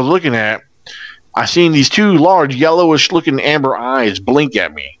at what I was looking at, I seen these 2 large yellowish looking amber eyes blink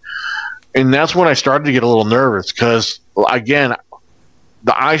at me. And that's when I started to get a little nervous, because again,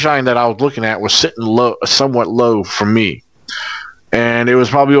 the eye shine that I was looking at was sitting somewhat low from me. And it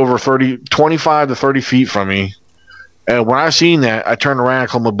was probably over 25 to 30 feet from me. And when I seen that, I turned around and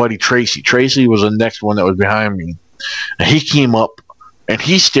called my buddy Tracy. Tracy was the next one that was behind me. And he came up, and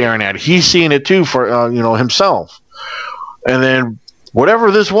he's staring at it. He's seeing it too for himself. And then whatever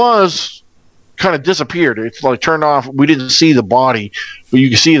this was kind of disappeared. It's like turned off. We didn't see the body, but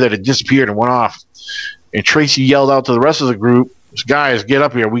you could see that it disappeared and went off. And Tracy yelled out to the rest of the group, guys, get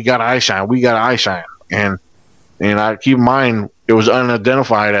up here. We got eye shine. We got eye shine. And I keep in mind, it was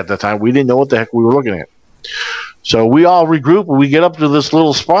unidentified at the time. We didn't know what the heck we were looking at. So we all regroup, and we get up to this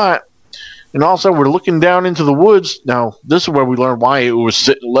little spot, and also we're looking down into the woods. Now, this is where we learned why it was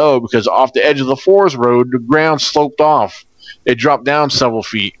sitting low, because off the edge of the forest road, the ground sloped off. It dropped down several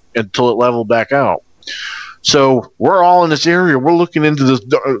feet until it leveled back out. So we're all in this area. We're looking into this,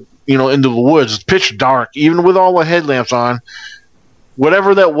 into the woods. It's pitch dark, even with all the headlamps on.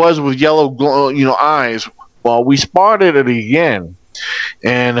 Whatever that was with yellow, eyes, well, we spotted it again,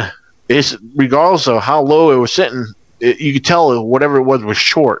 and it's regardless of how low it was sitting, you could tell whatever it was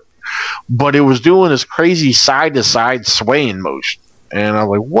short, but it was doing this crazy side to side swaying motion, and I'm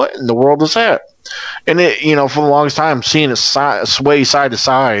like, what in the world is that? And it, for the longest time, seeing it sway side to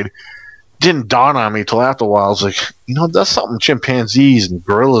side didn't dawn on me till after a while. I was like, that's something chimpanzees and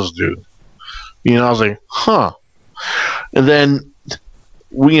gorillas do. I was like, huh. And then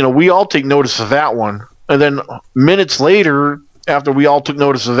we all take notice of that one. And then minutes later, after we all took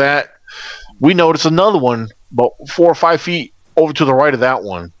notice of that, we noticed another one about 4 or 5 feet over to the right of that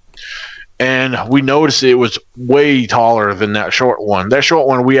one. And we noticed it was way taller than that short one. That short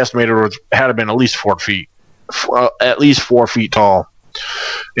one we estimated had to been at least 4 feet. At least 4 feet tall.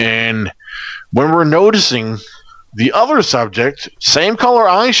 And when we're noticing the other subject, same color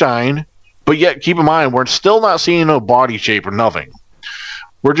eye shine, but yet keep in mind, we're still not seeing no body shape or nothing.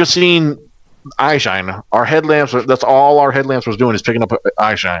 We're just seeing eye shine. Our headlamps, that's all our headlamps was doing, is picking up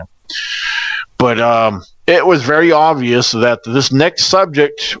eye shine. But it was very obvious that this next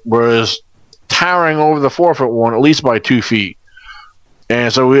subject was towering over the 4 foot one, at least by 2 feet.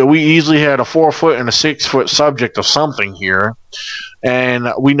 And so we easily had a 4 foot and a 6 foot subject of something here.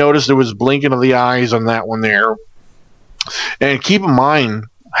 And we noticed there was blinking of the eyes on that one there. And keep in mind,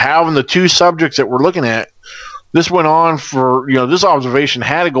 having the 2 subjects that we're looking at, this went on for, this observation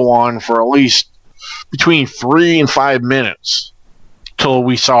had to go on for at least between 3 and 5 minutes till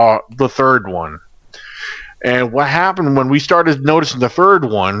we saw the third one. And what happened when we started noticing the third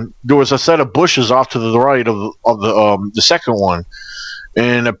one, there was a set of bushes off to the right of the second one.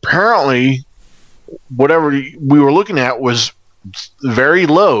 And apparently, whatever we were looking at was very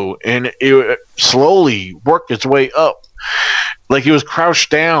low, and it slowly worked its way up. Like it was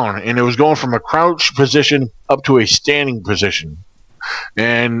crouched down, and it was going from a crouched position up to a standing position.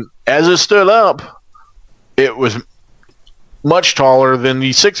 And as it stood up, it was much taller than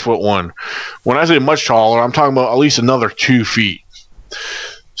the 6 foot one. When I say much taller, I'm talking about at least another 2 feet.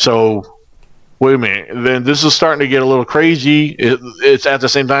 So, wait a minute. Then this is starting to get a little crazy. It's at the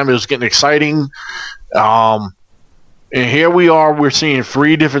same time it was getting exciting. And here we are. We're seeing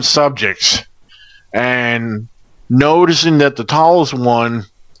 3 different subjects, and noticing that the tallest one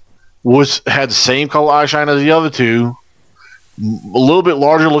had the same color eye shine as the other 2, a little bit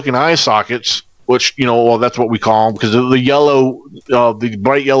larger looking eye sockets, which that's what we call them because the yellow, the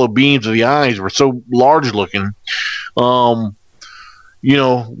bright yellow beams of the eyes were so large looking. I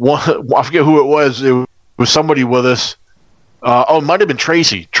forget who it was. It was somebody with us. It might have been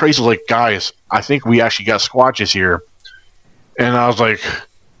Tracy. Tracy was like, "Guys, I think we actually got squatches here." And I was like,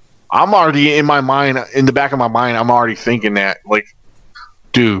 I'm already in the back of my mind, I'm already thinking that, like,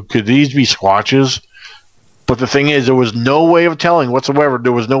 dude, could these be squatches? But the thing is, there was no way of telling whatsoever.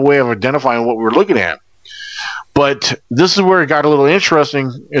 There was no way of identifying what we were looking at. But this is where it got a little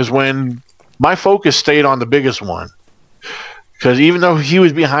interesting, is when my focus stayed on the biggest one. Because even though he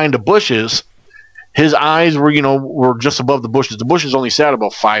was behind the bushes, his eyes were just above the bushes. The bushes only sat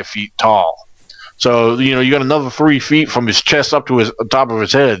about 5 feet tall. So, you got another 3 feet from his chest up to the top of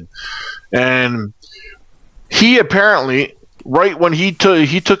his head. And he apparently, right when he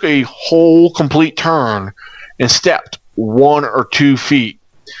took a whole complete turn and stepped 1 or 2 feet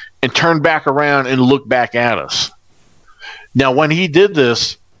and turned back around and looked back at us. Now, when he did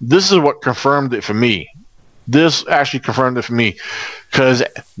this is what confirmed it for me. This actually confirmed it for me. Because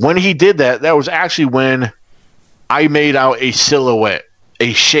when he did that, that was actually when I made out a silhouette,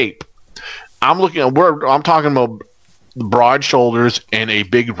 a shape. I'm talking about broad shoulders and a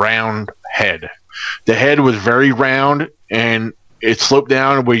big round head. The head was very round, and it sloped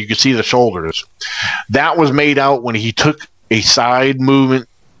down where you could see the shoulders. That was made out when he took a side movement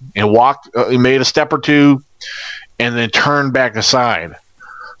and he made a step or 2, and then turned back aside.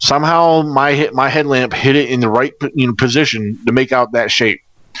 Somehow my headlamp hit it in the right position to make out that shape.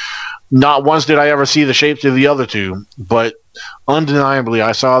 Not once did I ever see the shapes of the other 2, but undeniably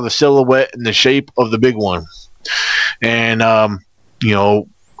I saw the silhouette and the shape of the big one. And during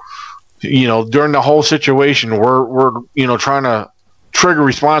the whole situation, we're trying to trigger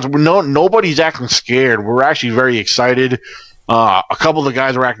response. Nobody's acting scared. We're actually very excited. A couple of the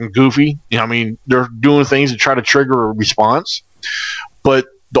guys are acting goofy. They're doing things to try to trigger a response. But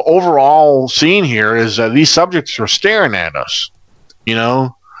the overall scene here is that these subjects are staring at us.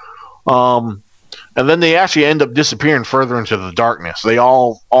 And then they actually end up disappearing further into the darkness. They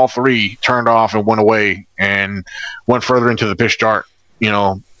all 3 turned off and went away and went further into the pitch dark,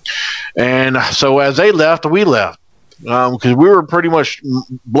 And so as they left, we left. Because we were pretty much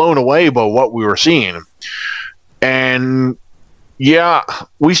blown away by what we were seeing. And yeah,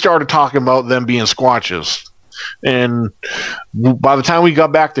 we started talking about them being squatches. And by the time we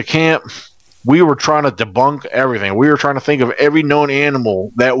got back to camp, we were trying to debunk everything. We were trying to think of every known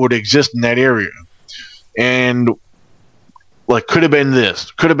animal that would exist in that area. And, like, could have been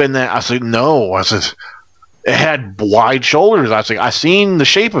this, could have been that. I said, no. I said, it had wide shoulders. I said, I seen the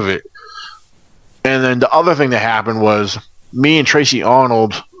shape of it. And then the other thing that happened was me and Tracy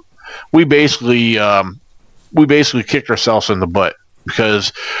Arnold we basically kicked ourselves in the butt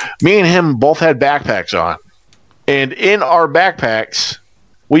because me and him both had backpacks on, and in our backpacks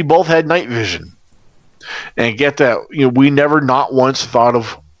we both had night vision. And get that, we never not once thought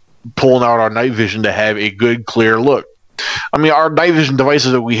of pulling out our night vision to have a good clear look. I mean, our night vision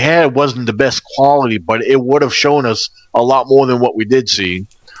devices that we had wasn't the best quality, but it would have shown us a lot more than what we did see.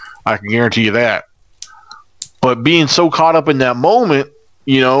 I can guarantee you that. But being so caught up in that moment,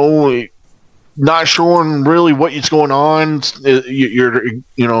 not showing really what is going on,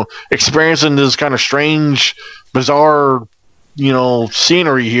 you're experiencing this kind of strange, bizarre,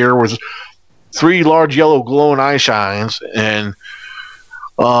 scenery here with 3 large yellow glowing eye shines, and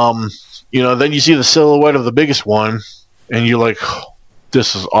then you see the silhouette of the biggest one, and you're like, oh,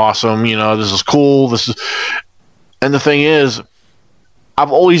 this is awesome, this is cool, and the thing is,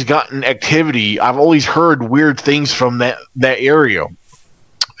 I've always gotten activity, I've always heard weird things from that area,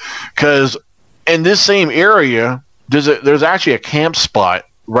 because in this same area, there's actually a camp spot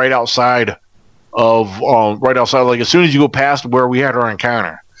right outside, like as soon as you go past where we had our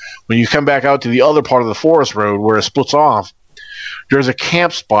encounter. When you come back out to the other part of the forest road where it splits off, there's a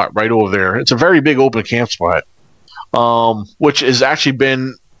camp spot right over there. It's a very big open camp spot, which has actually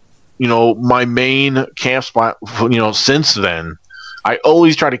been, my main camp spot, since then. I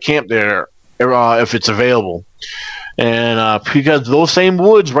always try to camp there if it's available. And because those same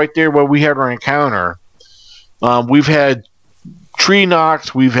woods right there where we had our encounter, we've had tree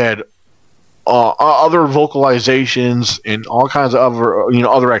knocks, we've had other vocalizations and all kinds of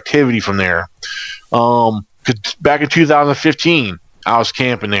other activity from there. 'Cause back in 2015, I was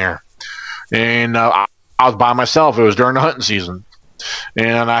camping there, and I was by myself. It was during the hunting season,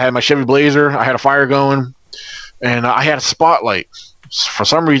 and I had my Chevy Blazer. I had a fire going, and I had a spotlight. For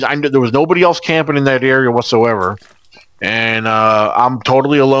some reason, I knew there was nobody else camping in that area whatsoever, and I'm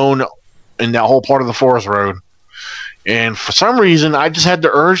totally alone in that whole part of the forest road. And for some reason, I just had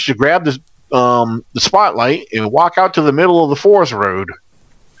the urge to grab the spotlight and walk out to the middle of the forest road.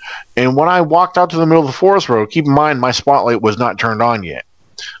 And when I walked out to the middle of the forest road, keep in mind my spotlight was not turned on yet.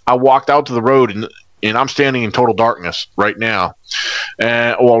 I walked out to the road and I'm standing in total darkness right now,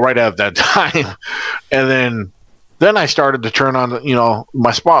 right at that time. And then I started to turn on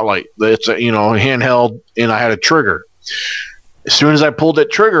my spotlight. It's handheld, and I had a trigger. As soon as I pulled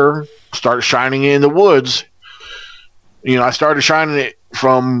that trigger, started shining in the woods. I started shining it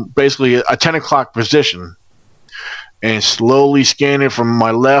from basically a 10 o'clock position and slowly scanning from my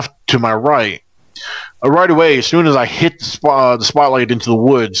left to my right. Right away, as soon as I hit the spotlight into the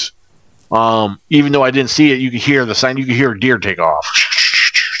woods, even though I didn't see it, you could hear the sign. You could hear a deer take off.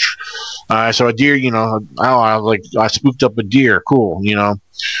 So a deer, I spooked up a deer. Cool,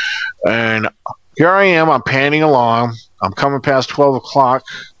 And here I am. I'm panning along. I'm coming past 12 o'clock,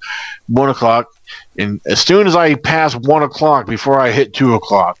 1 o'clock. And as soon as I pass 1 o'clock, before I hit 2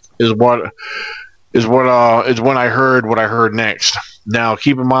 o'clock, is when I heard what I heard next. Now,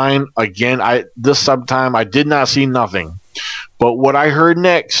 keep in mind, again, this time I did not see nothing, but what I heard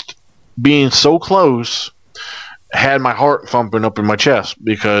next, being so close, had my heart thumping up in my chest,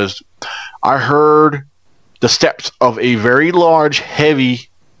 because I heard the steps of a very large, heavy,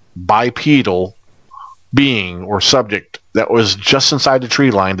 bipedal being or subject that was just inside the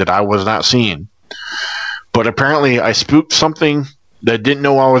tree line that I was not seeing. But apparently I spooked something that didn't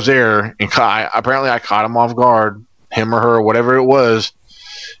know I was there, and apparently I caught him off guard, him or her, whatever it was.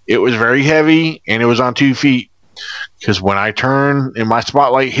 It was very heavy, and it was on 2 feet. Because when I turned and my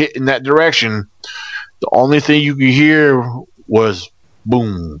spotlight hit in that direction, the only thing you could hear was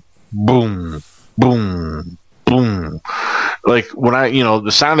boom, boom, boom, boom. Like when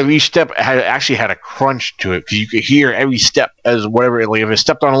the sound of each step actually had a crunch to it, because you could hear every step as whatever. Like if it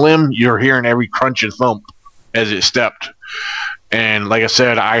stepped on a limb, you're hearing every crunch and thump as it stepped. And like I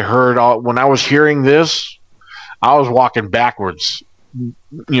said, I heard when I was hearing this, I was walking backwards,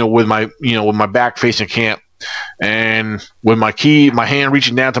 with my back facing camp, and with my hand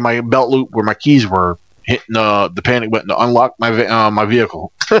reaching down to my belt loop where my keys were, hitting the panic button to unlock my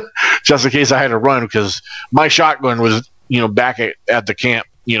vehicle, just in case I had to run, because my shotgun was back at the camp.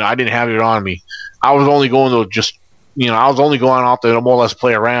 I didn't have it on me. I was only going out there to more or less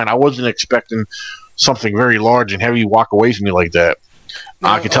play around. I wasn't expecting something very large and heavy walk away from me like that.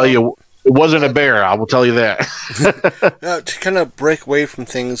 I can tell you, it wasn't a bear. I will tell you that. To kind of break away from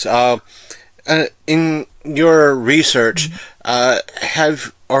things, in your research, is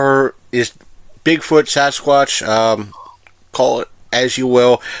Bigfoot, Sasquatch, call it as you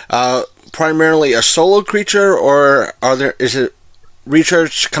will, primarily a solo creature, or is it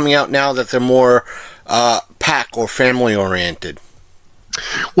research coming out now that they're more pack or family oriented?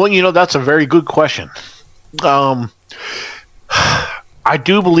 Well, that's a very good question. I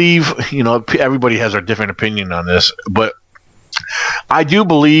do believe, everybody has a different opinion on this, but I do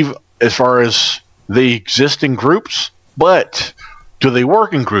believe as far as they exist in groups, but do they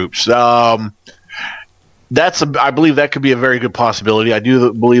work in groups? I believe that could be a very good possibility. I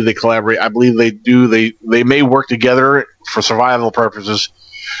do believe they collaborate. I believe they do. They may work together for survival purposes,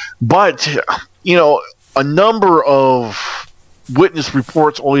 but a number of witness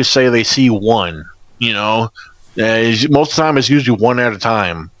reports always say they see one. Most of the time it's usually one at a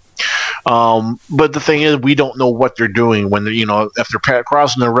time. But the thing is, we don't know what they're doing when they're, if they're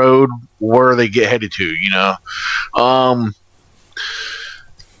crossing the road, where they get headed to.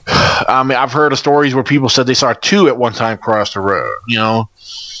 I mean, I've heard of stories where people said they saw two at one time cross the road.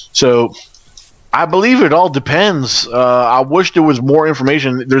 So I believe it all depends. I wish there was more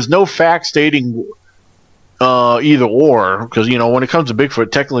information. There's no fact stating either or, because when it comes to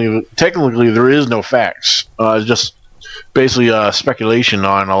Bigfoot, technically there is no facts. It's just basically speculation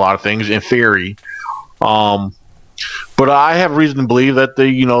on a lot of things in theory. But I have reason to believe that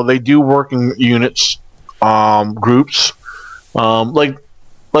they do work in units, groups,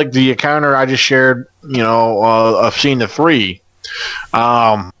 like the encounter I just shared. I've seen the three.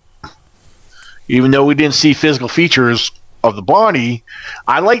 Even though we didn't see physical features of the body,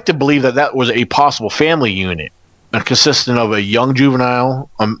 I like to believe that was a possible family unit, consisting of a young juvenile,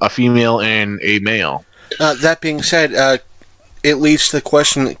 a female, and a male. That being said, it leads to the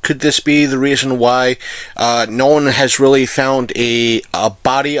question, could this be the reason why no one has really found a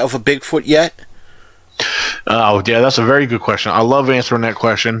body of a Bigfoot yet? Oh, yeah, that's a very good question. I love answering that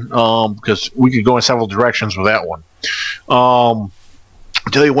question because we could go in several directions with that one.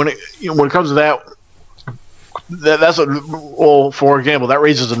 When it comes to that, for example, that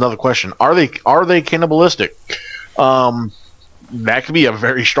raises another question. Are they cannibalistic? That could be a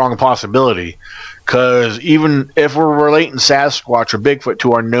very strong possibility, because even if we're relating Sasquatch or Bigfoot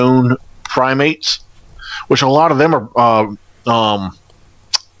to our known primates, which a lot of them are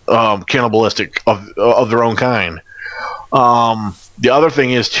cannibalistic of their own kind. The other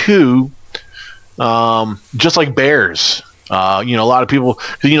thing is too, just like bears. A lot of people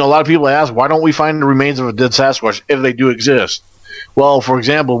ask, why don't we find the remains of a dead Sasquatch if they do exist? Well, for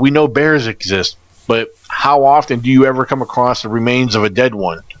example, we know bears exist, but how often do you ever come across the remains of a dead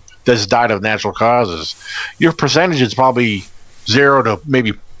one that's died of natural causes? Your percentage is probably 0 to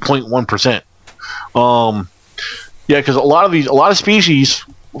maybe 0.1%. Yeah, because a lot of species,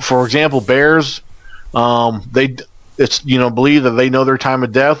 for example, bears, believe that they know their time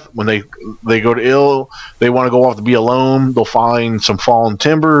of death. When they go to ill, they want to go off to be alone. They'll find some fallen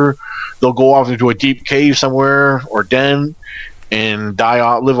timber. They'll go off into a deep cave somewhere or den and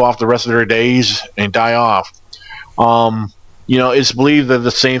live off the rest of their days and die off. It's believed that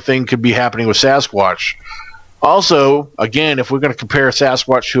the same thing could be happening with Sasquatch. Also, again, if we're going to compare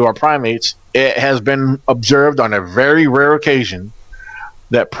Sasquatch to our primates, it has been observed on a very rare occasion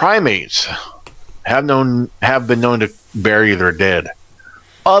that primates have been known to bury their dead.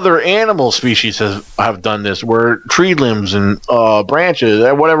 Other animal species have done this, where tree limbs and branches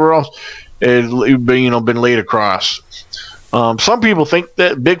and whatever else has been laid across. Some people think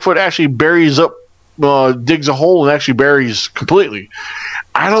that Bigfoot actually buries up, digs a hole and actually buries completely.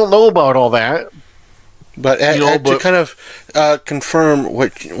 I don't know about all that. But to kind of confirm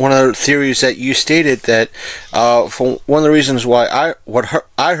one of the theories that you stated, that for one of the reasons why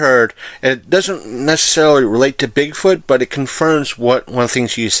I heard, it doesn't necessarily relate to Bigfoot, but it confirms one of the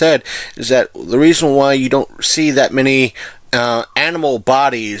things you said, is that the reason why you don't see that many animal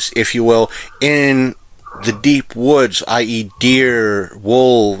bodies, if you will, in the deep woods, i.e. deer,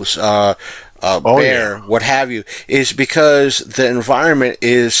 wolves, bear, what have you, is because the environment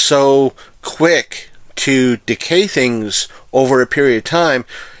is so quick to decay things over a period of time,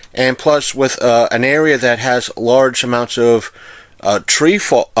 and plus with an area that has large amounts of tree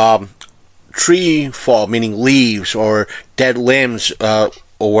fall, meaning leaves or dead limbs or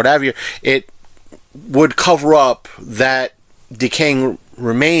what have you, it would cover up that decaying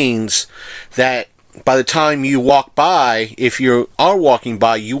remains that by the time you walk by, if you are walking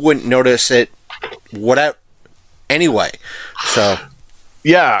by, you wouldn't notice it anyway. So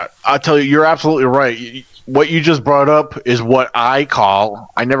yeah, I'll tell you, you're absolutely right. What you just brought up is what I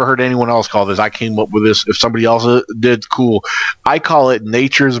never heard anyone else call this. I came up with this. If somebody else did, cool. I call it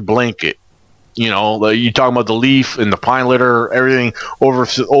nature's blanket. You talking about the leaf and the pine litter, everything over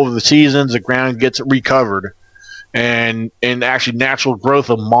the seasons, the ground gets recovered. And actually natural growth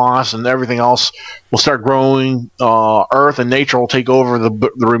of moss and everything else will start growing. Earth and nature will take over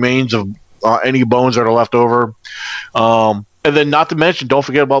the remains of any bones that are left over. And then, not to mention, don't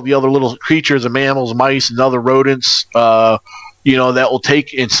forget about the other little creatures, the mammals, mice, and other rodents. That will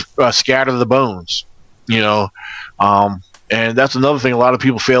take and scatter the bones. And that's another thing a lot of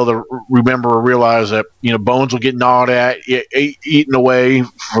people fail to remember or realize, that bones will get gnawed at, eaten away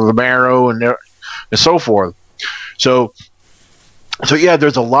for the marrow, and so forth. So yeah,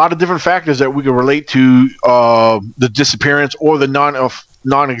 there's a lot of different factors that we can relate to the disappearance or the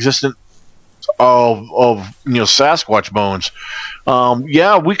non-existent of Sasquatch bones.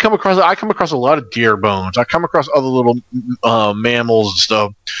 I come across a lot of deer bones. I come across other little mammals and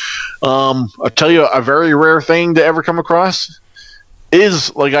stuff. I'll tell you, a very rare thing to ever come across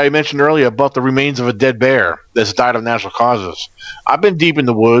is, like I mentioned earlier, about the remains of a dead bear that's died of natural causes. I've been deep in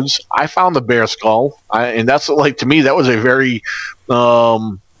the woods. I found the bear skull, and that's, like, to me, that was a very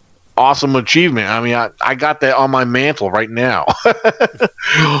awesome achievement. I mean, I got that on my mantle right now.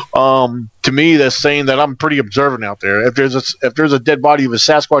 To me, that's saying that I'm pretty observant out there. If there's a dead body of a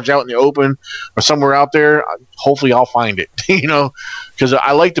Sasquatch out in the open or somewhere out there, hopefully I'll find it. Because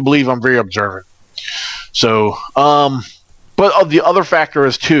I like to believe I'm very observant. So, but the other factor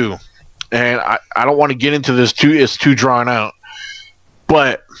is too, and I don't want to get into this too. It's too drawn out.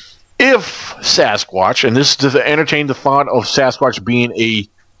 But if Sasquatch, and this is to entertain the thought of Sasquatch being a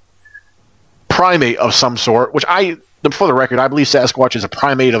primate of some sort, which for the record, I believe Sasquatch is a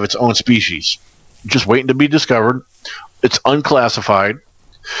primate of its own species, just waiting to be discovered. It's unclassified.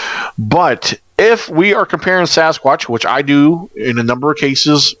 But if we are comparing Sasquatch, which I do in a number of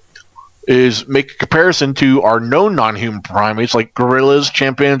cases, is make a comparison to our known non-human primates like gorillas,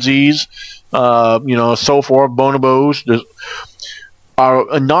 chimpanzees, so forth, bonobos.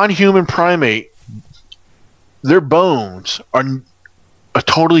 A non-human primate, their bones are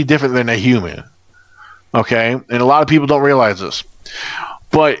totally different than a human. Okay? And a lot of people don't realize this.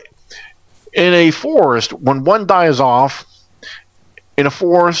 But in a forest, when one dies off, in a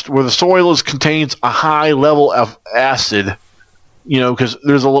forest where the soil contains a high level of acid, because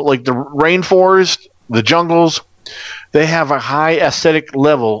there's like the rainforest, the jungles, they have a high acidic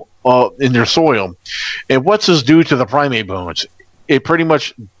level in their soil. And what's this do to the primate bones? It pretty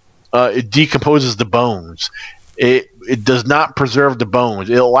much it decomposes the bones. It does not preserve the bones.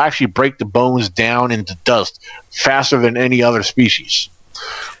 It'll actually break the bones down into dust faster than any other species.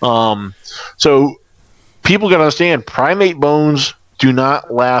 So people got to understand, primate bones do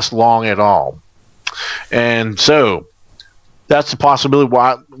not last long at all. And so that's the possibility.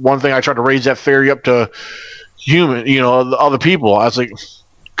 One thing I tried to raise that theory up to the other people. I was like,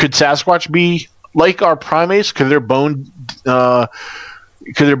 could Sasquatch be like our primates? Could their bone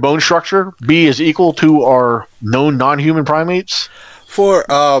structure be as equal to our known non-human primates? For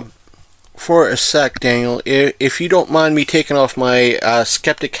a sec, Daniel, if you don't mind me taking off my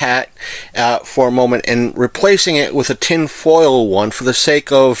skeptic hat for a moment and replacing it with a tin-foil one for the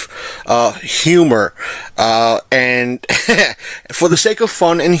sake of humor and for the sake of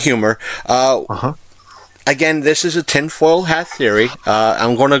fun and humor. Again, this is a tinfoil hat theory.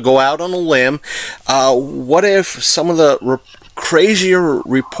 I'm going to go out on a limb. What if some of the crazier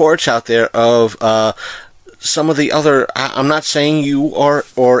reports out there of some of the other... I'm not saying you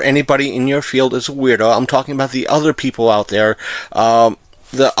or anybody in your field is a weirdo. I'm talking about the other people out there,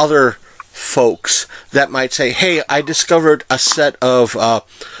 the other folks that might say, hey, I discovered a set of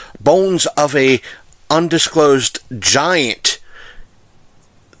bones of a undisclosed giant,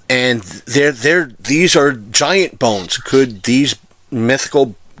 and these are giant bones. Could these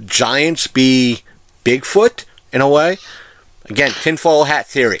mythical giants be Bigfoot in a way? Again, tinfoil hat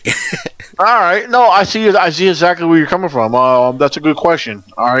theory. All right. No, I see exactly where you're coming from. That's a good question.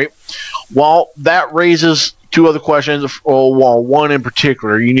 All right. Well, that raises two other questions. Well, one in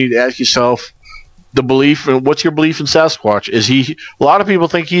particular, you need to ask yourself the belief. What's your belief in Sasquatch? A lot of people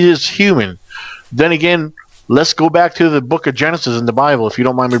think he is human. Then again, let's go back to the book of Genesis in the Bible, if you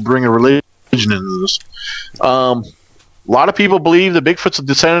don't mind me bringing religion into this. A lot of people believe that Bigfoot's a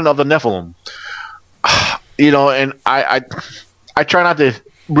descendant of the Nephilim. And I try not to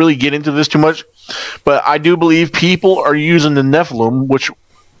really get into this too much, but I do believe people are using the Nephilim, which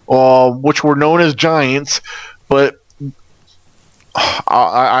were known as giants, but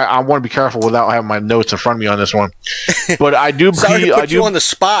I want to be careful without having my notes in front of me on this one. But I do Sorry to put you on the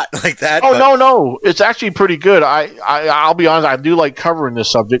spot like that. Oh, no, it's actually pretty good. I'll be honest, I do like covering this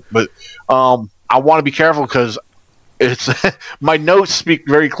subject, but I want to be careful because it's my notes speak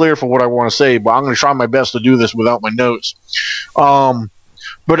very clear for what I want to say, but I'm going to try my best to do this without my notes.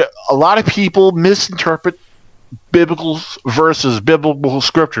 But a lot of people misinterpret biblical verses, biblical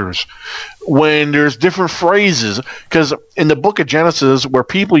scriptures, when there's different phrases. Because in the book of Genesis, where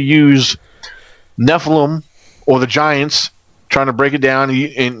people use Nephilim or the giants trying to break it down.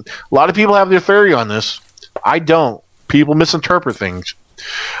 And a lot of people have their theory on this. I don't. People misinterpret things.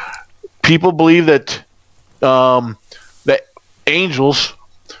 People believe that that angels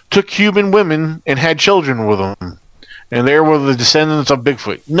took human women and had children with them, and they were the descendants of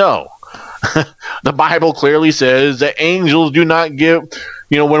Bigfoot. No. The Bible clearly says that angels do not give,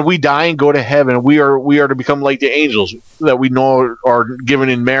 when we die and go to heaven, we are to become like the angels that we know are given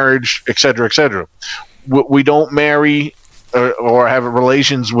in marriage, etc., etc. We don't marry or have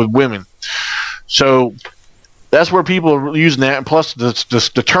relations with women. So that's where people are using that. And plus,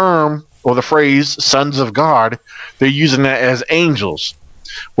 the term or the phrase "sons of God," they're using that as angels.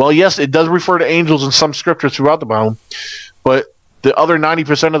 Well, yes, it does refer to angels in some scriptures throughout the Bible, but the other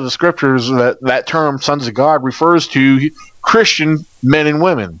 90% of the scriptures, that term "sons of God" refers to Christian men and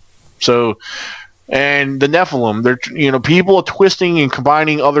women. So, and the Nephilim, they're people are twisting and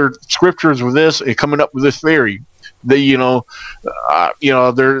combining other scriptures with this and coming up with this theory. They, they're,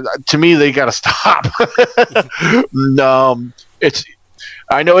 to me, they got to stop.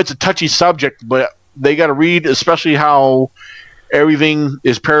 I know it's a touchy subject, but they got to read, especially how everything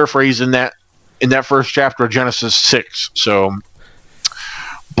is paraphrased in that first chapter of Genesis 6. So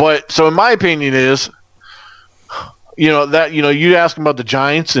in my opinion is, you ask about the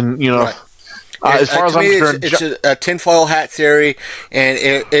giants and, right. As far as I'm concerned, it's a tinfoil hat theory,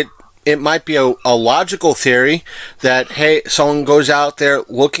 and it might be a logical theory that, hey, someone goes out there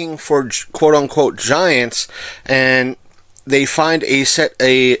looking for quote unquote giants, and they find a set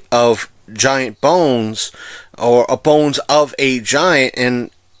of giant bones or bones of a giant,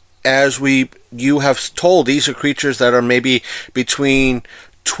 and as you have told, these are creatures that are maybe between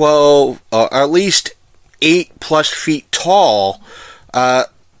 12 or at least 8+ feet tall,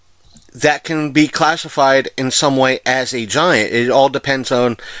 that can be classified in some way as a giant. It all depends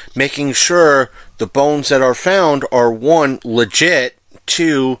on making sure the bones that are found are, one, legit,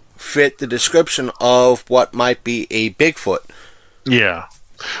 two, fit the description of what might be a Bigfoot. Yeah.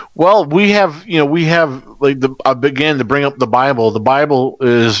 Well, we have like again, to bring up the Bible. The Bible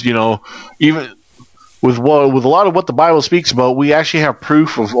is, even with a lot of what the Bible speaks about, we actually have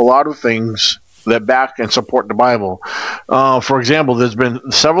proof of a lot of things that back and support the Bible. For example, there's been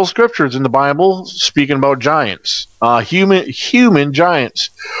several scriptures in the Bible speaking about giants, human giants.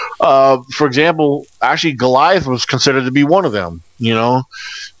 For example, actually Goliath was considered to be one of them,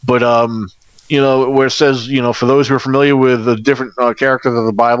 but where it says, for those who are familiar with the different characters of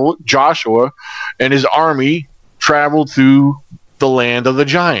the Bible, Joshua and his army traveled through the land of the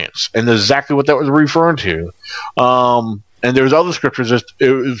giants, and that's exactly what that was referring to. And there's other scriptures that it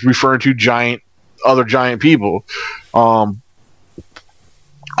was referring to other giant people. So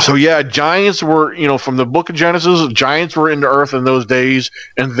yeah, giants were, from the book of Genesis, giants were in the earth in those days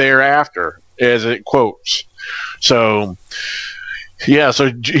and thereafter, as it quotes. So yeah,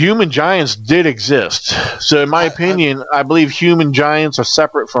 so human giants did exist. So in my opinion, I believe human giants are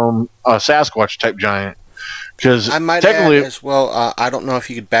separate from a Sasquatch type giant. Because I might add as well, I don't know if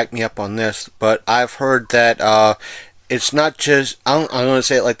you could back me up on this, but I've heard that it's not just, I'm going to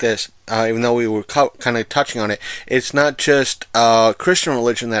say it like this, even though we were kind of touching on it, it's not just Christian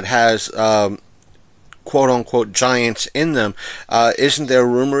religion that has quote-unquote giants in them. Isn't there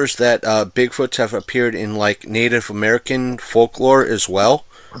rumors that Bigfoots have appeared in like Native American folklore as well?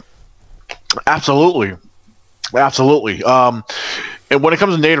 Absolutely. And when it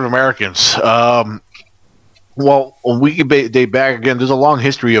comes to Native Americans, well, we can date back again. There's a long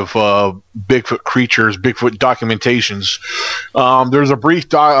history of Bigfoot creatures, Bigfoot documentations. There's a brief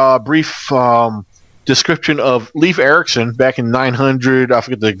description of Leif Erikson back in 900. I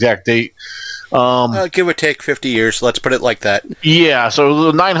forget the exact date. Give or take 50 years. Let's put it like that. Yeah,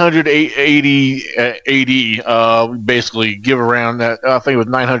 so 980 AD, basically give around that. I think it was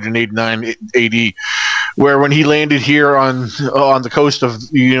 989 AD, where when he landed here on the coast of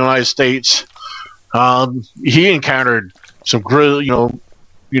the United States. He encountered some gruesome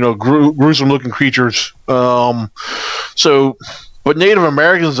looking creatures. But Native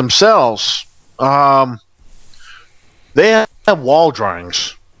Americans themselves, they have wall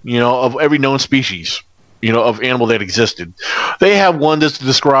drawings, of every known species, of animal that existed. They have one that's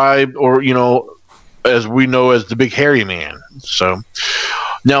described, or as we know as the big hairy man. So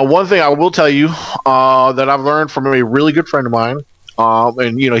now, one thing I will tell you that I've learned from a really good friend of mine.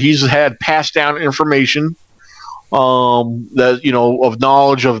 And he's had passed down information that of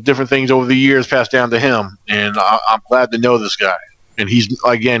knowledge of different things over the years passed down to him, and I'm glad to know this guy. And he's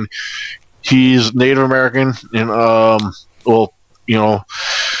Native American, and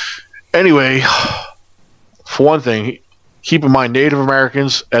anyway, for one thing, keep in mind Native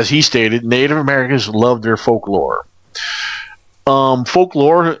Americans, as he stated, Native Americans love their folklore.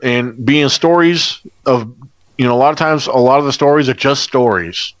 folklore and being stories of, a lot of times, a lot of the stories are just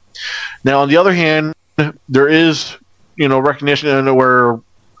stories. Now, on the other hand, there is, recognition where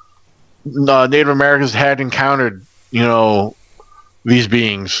Native Americans had encountered, these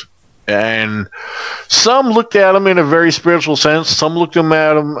beings. And some looked at them in a very spiritual sense. Some looked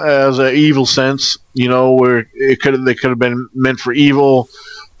at them as an evil sense, where they could have been meant for evil,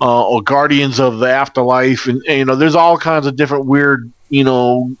 or guardians of the afterlife. And there's all kinds of different weird,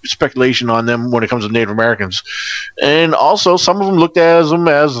 speculation on them when it comes to Native Americans. And also, some of them looked at them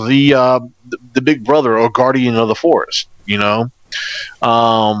as the big brother or guardian of the forest. And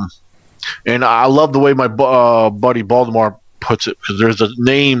I love the way my buddy Baltimore puts it, because there's a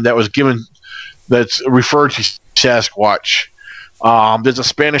name that was given that's referred to Sasquatch. There's a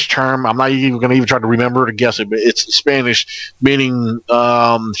Spanish term. I'm not even going to try to remember to guess it, but it's Spanish, meaning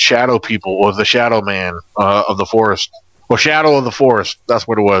shadow people, or the shadow man of the forest, or shadow of the forest. That's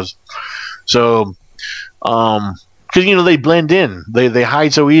what it was. So, because they blend in, they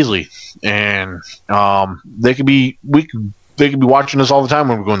hide so easily, and they could be watching us all the time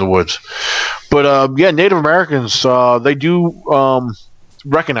when we go in the woods. But Native Americans, they do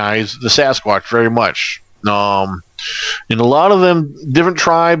recognize the Sasquatch very much. And a lot of them, different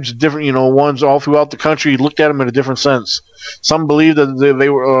tribes, different ones all throughout the country, looked at them in a different sense. Some believe that they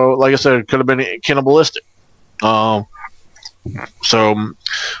were, like I said, could have been cannibalistic. But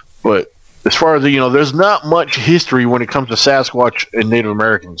as far as there's not much history when it comes to Sasquatch and Native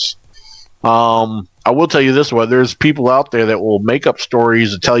Americans. I will tell you this way: there's people out there that will make up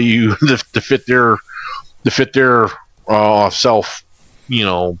stories to tell you to fit their self,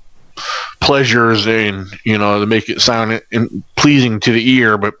 pleasures, and to make it sound pleasing to the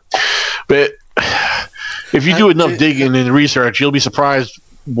ear. But if you do enough digging and research, you'll be surprised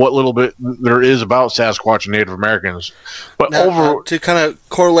what little bit there is about Sasquatch and Native Americans. But now, to kind of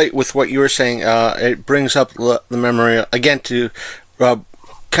correlate with what you were saying, it brings up the memory again to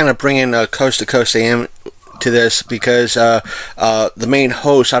kind of bring in Coast to Coast AM to this, because the main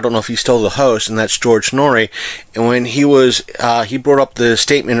host, I don't know if he's still the host, and that's George Norrie. And when he was, he brought up the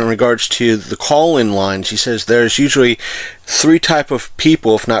statement in regards to the call-in lines. He says there's usually 3 type of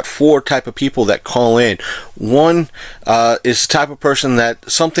people, if not 4 type of people that call in. One is the type of person that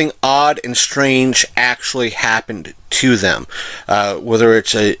something odd and strange actually happened to them, whether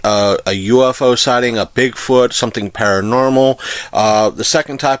it's a UFO sighting, a Bigfoot, something paranormal. The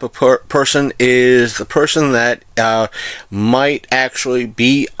second type of person is the person that might actually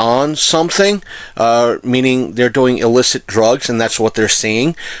be on something, meaning they're doing illicit drugs and that's what they're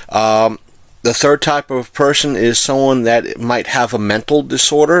seeing. The third type of person is someone that might have a mental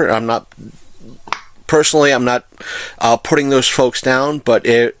disorder. I'm not putting those folks down, but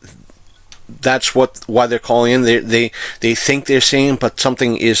that's why they're calling in. They think they're seeing, but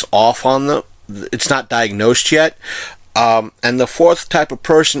something is off on them. It's not diagnosed yet. And the fourth type of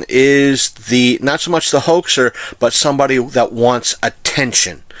person is not so much the hoaxer, but somebody that wants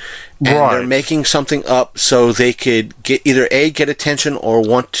attention. And they're making something up so they could either get attention or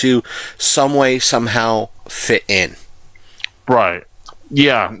want to some way, somehow fit in. Right.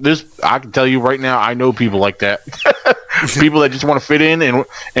 Yeah, I can tell you right now, I know people like that. People that just want to fit in and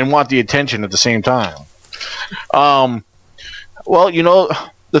want the attention at the same time. Well,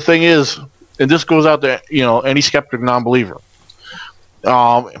 the thing is, and this goes out to any skeptic non-believer.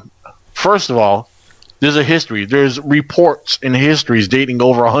 First of all, there's a history. There's reports and histories dating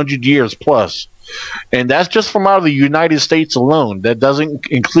over 100 years plus. And that's just from out of the United States alone. That doesn't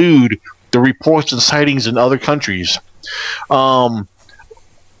include the reports and sightings in other countries. We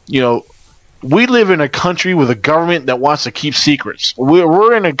live in a country with a government that wants to keep secrets.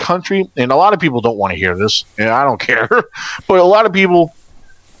 We're in a country, and a lot of people don't want to hear this, and I don't care. But a lot of people,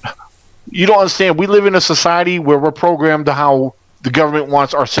 you don't understand. We live in a society where we're programmed to how the government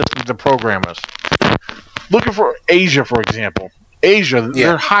wants our system to program us. Looking for Asia, for example. Asia,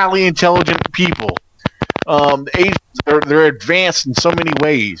 they're highly intelligent people. Asia, they're advanced in so many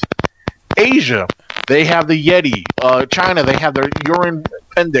ways. Asia, they have the Yeti. China, they have their urine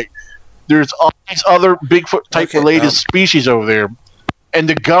appendix. There's all these other Bigfoot type related species over there, and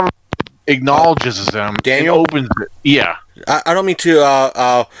the government acknowledges them. Daniel, and opens it. Yeah. I don't mean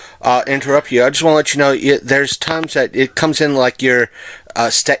to interrupt you. I just want to let you know there's times that it comes in like you're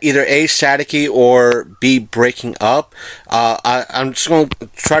either A, staticky, or B, breaking up. I'm just going to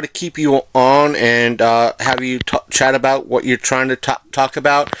try to keep you on and have you chat about what you're trying to talk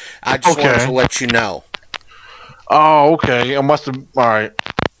about. I just wanted to let you know. Oh, okay. I must have. All right.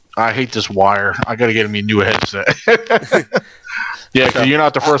 I hate this wire. I got to get me a new headset. Yeah, because you're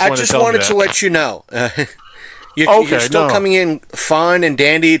not the first one to tell me that. I just wanted to let you know. You're still coming in fun and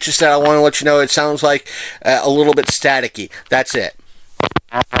dandy. It's just that I want to let you know it sounds like a little bit staticky. That's it.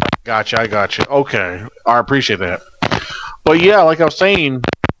 Gotcha. I gotcha. Okay. I appreciate that. But yeah, like I was saying,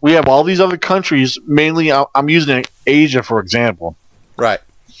 we have all these other countries, mainly I'm using Asia, for example. Right.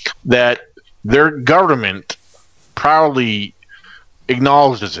 That their government proudly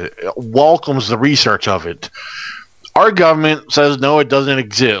acknowledges it, welcomes the research of it. Our government says no, it doesn't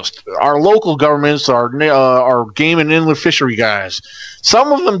exist. Our local governments, our game and inland fishery guys,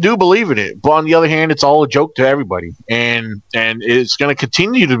 some of them do believe in it, but on the other hand, it's all a joke to everybody, and it's going to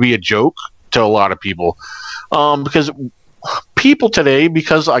continue to be a joke to a lot of people, because people today,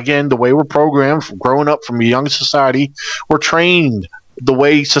 because again, the way we're programmed, growing up from a young society, we're trained the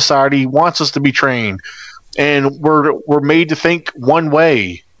way society wants us to be trained, and we're made to think one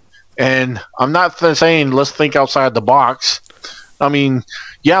way. And I'm not saying let's think outside the box. I mean,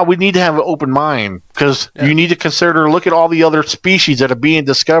 yeah, we need to have an open mind, because you need to look at all the other species that are being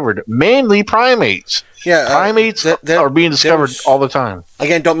discovered, mainly primates. Yeah, primates are being discovered all the time.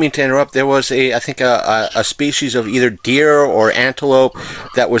 Again, don't mean to interrupt. There was I think a species of either deer or antelope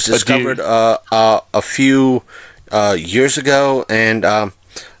that was discovered a few years ago, and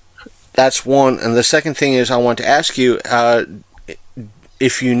that's one. And the second thing is, I want to ask you,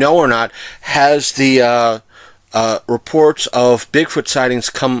 if you know or not, has the reports of Bigfoot sightings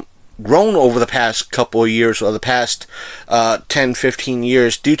grown over the past couple of years, or the past 10, 15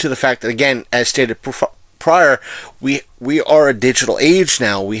 years, due to the fact that, again, as stated prior, we are a digital age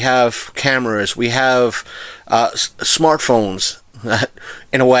now. We have cameras, we have smartphones,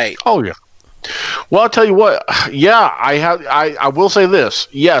 in a way. Oh, yeah. Well, I'll tell you what. Yeah, I will say this.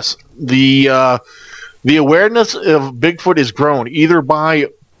 Yes, the awareness of Bigfoot is grown either by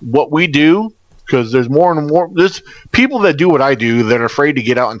what we do, because there's more and more. There's people that do what I do that are afraid to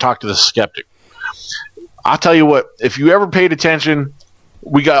get out and talk to the skeptic. I'll tell you what, if you ever paid attention,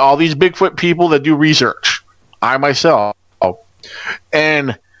 we got all these Bigfoot people that do research. I myself.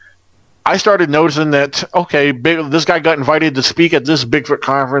 And I started noticing that, okay, this guy got invited to speak at this Bigfoot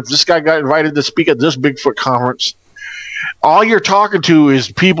conference. This guy got invited to speak at this Bigfoot conference. All you're talking to is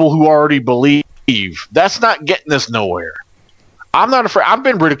people who already believe. That's not getting us nowhere. I'm not afraid. I've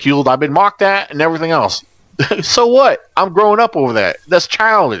been ridiculed. I've been mocked at and everything else. So what? I'm growing up over that. That's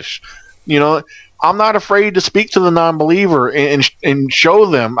childish. I'm not afraid to speak to the non-believer and show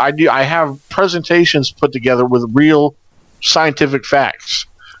them. I have presentations put together with real scientific facts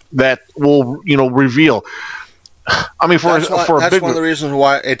that will, reveal. I mean, that's one of the reasons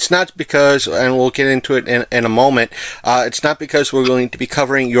why it's not because, and we'll get into it in a moment. It's not because we're going to be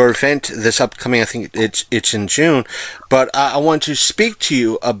covering your event this upcoming. I think it's in June, but I want to speak to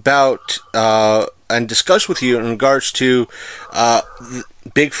you about and discuss with you in regards to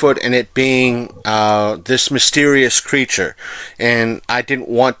Bigfoot and it being this mysterious creature. And I didn't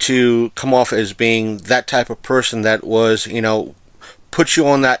want to come off as being that type of person that was, put you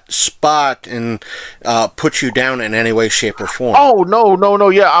on that spot and put you down in any way, shape, or form. Oh, no.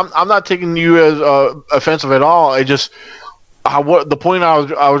 Yeah, I'm not taking you as offensive at all. The point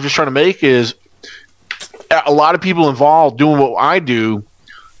I was just trying to make is a lot of people involved doing what I do,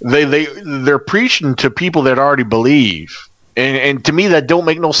 they're preaching to people that already believe. And to me, that don't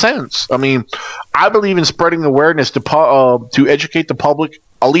make no sense. I mean, I believe in spreading awareness to educate the public,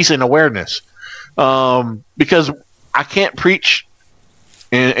 at least in awareness, because I can't preach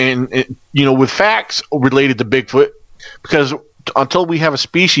and with facts related to Bigfoot, because until we have a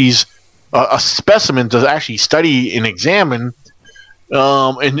species, a specimen to actually study and examine,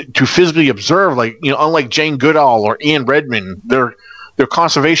 and to physically observe, like unlike Jane Goodall or Ian Redmond, they're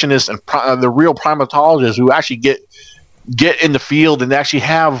conservationists and they're real primatologists who actually get in the field and actually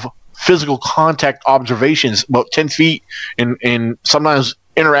have physical contact observations about 10 feet and sometimes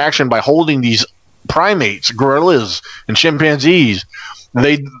interaction by holding these primates, gorillas and chimpanzees.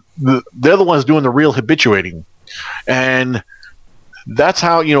 They're the ones doing the real habituating, and that's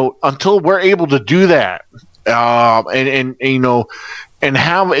how until we're able to do that, and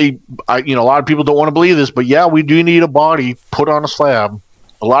have a lot of people don't want to believe this, but yeah, we do need a body put on a slab.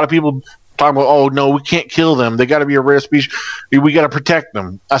 A lot of people talking about, oh no, we can't kill them, they got to be a rare species, we got to protect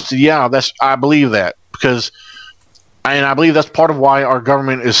them. I said, yeah, I believe that, because I believe that's part of why our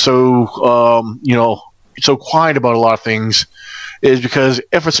government is so so quiet about a lot of things, is because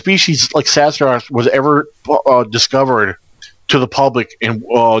if a species like Sasquatch was ever discovered to the public and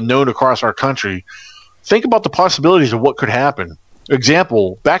known across our country, think about the possibilities of what could happen.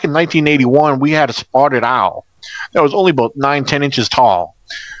 Example, back in 1981, we had a spotted owl that was only about 9-10 inches tall.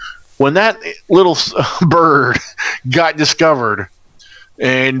 When that little bird got discovered,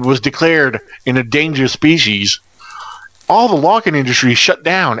 and was declared an endangered species, all the logging industry shut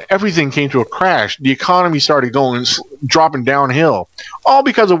down. Everything came to a crash. The economy started dropping downhill, all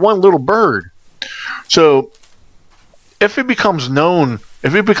because of one little bird. So if it becomes a known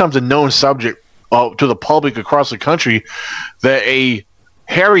subject to the public across the country that a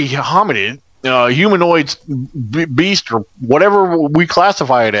hairy hominid, humanoid beast, or whatever we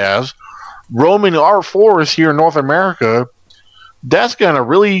classify it as, roaming our forests here in North America, that's going to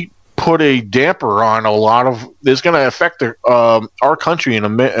really put a damper on a lot of. It's going to affect our country in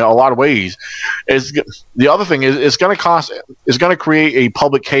a lot of ways. The other thing is it's going to create a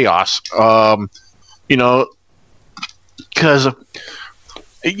public chaos. Because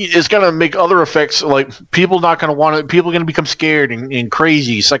it's going to make other effects, like people are going to become scared and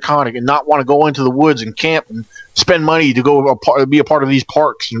crazy, psychotic, and not want to go into the woods and camp and spend money to be a part of these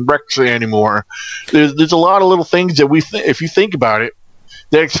parks and recs anymore. There's a lot of little things that if you think about it,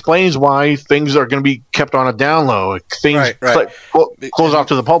 that explains why things are going to be kept on a down low. Things close off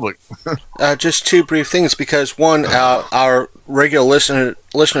to the public. Just two brief things, because one, our regular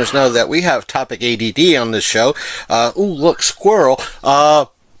listeners know that we have topic ADD on this show. Ooh, look, squirrel.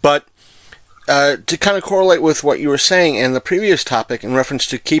 But to kind of correlate with what you were saying and the previous topic in reference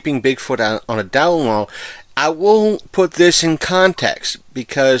to keeping Bigfoot on a down low, I will put this in context,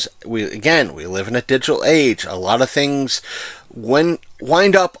 because we live in a digital age. A lot of things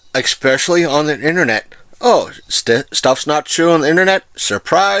wind up, especially on the internet. Oh, stuff's not true on the internet.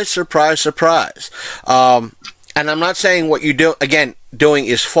 Surprise, surprise, surprise. And I'm not saying what you doing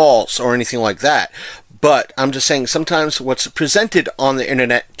is false or anything like that. But I'm just saying sometimes what's presented on the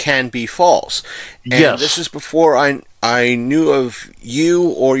internet can be false. And yes, this is before I knew of you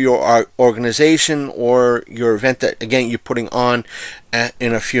or your organization or your event that, again, you're putting on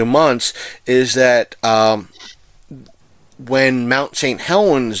in a few months, is that when Mount St.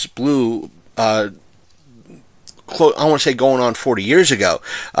 Helens blew, I want to say going on 40 years ago,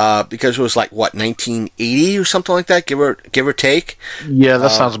 because it was like, what, 1980 or something like that, give or take? Yeah,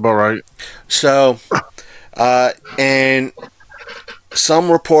 that sounds about right. So, and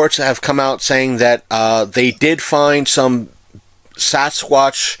some reports have come out saying that they did find some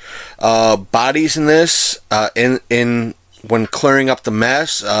Sasquatch bodies in this, in when clearing up the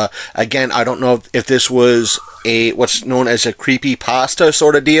mess. Again, I don't know if this was what's known as a creepypasta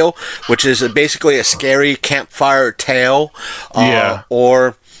sort of deal, which is basically a scary campfire tale,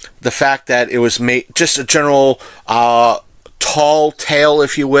 or the fact that it was made just a general tall tale,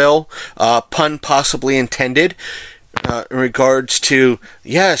 if you will, pun possibly intended. In regards to,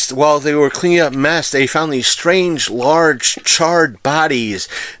 yes, while they were cleaning up mess, they found these strange, large, charred bodies.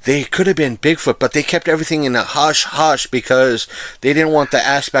 They could have been Bigfoot, but they kept everything in a hush-hush because they didn't want the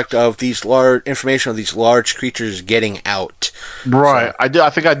aspect of these information of these large creatures getting out. Right. So, I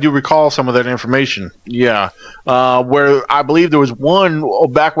think I do recall some of that information. Yeah. Where I believe there was one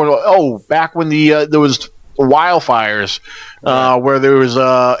back when there was wildfires, where there was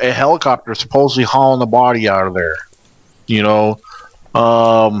a helicopter supposedly hauling the body out of there.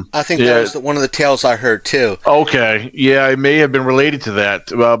 I think that was one of the tales I heard too. Okay, yeah, it may have been related to that,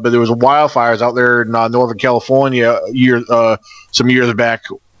 but there was wildfires out there in Northern California some years back,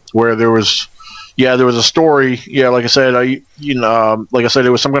 where there was a story. Yeah, like I said, it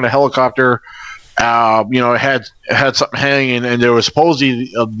was some kind of helicopter. It had something hanging, and there was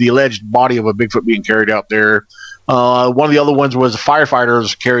supposedly the alleged body of a Bigfoot being carried out there. One of the other ones was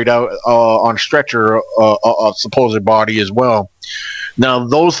firefighters carried out on a stretcher a supposed body as well. Now,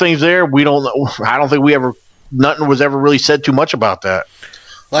 those things there, we don't know. I don't think nothing was ever really said too much about that.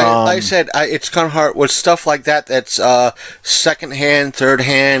 Like I said, it's kind of hard with stuff like that. That's second-hand,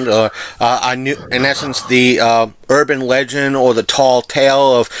 third-hand, or I knew, in essence, the urban legend or the tall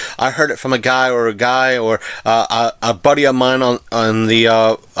tale of I heard it from a guy or a buddy of mine on the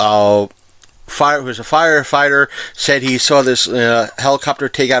who was a firefighter, said he saw this helicopter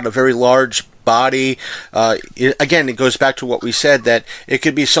take out a very large body. Again, it goes back to what we said, that it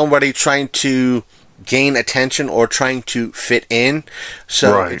could be somebody trying to gain attention or trying to fit in.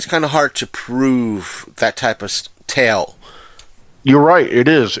 So It's kind of hard to prove that type of tale. You're right. It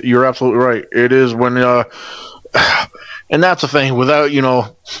is. You're absolutely right. It is when, and that's the thing. Without,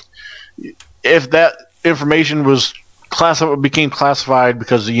 if that information was became classified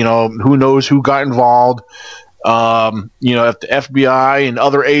because who knows who got involved. If the FBI and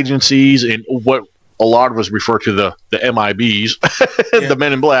other agencies and what a lot of us refer to the MIBs, the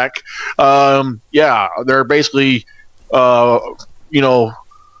Men in Black. They're basically,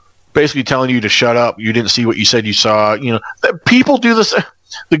 basically telling you to shut up. You didn't see what you said you saw. People do this.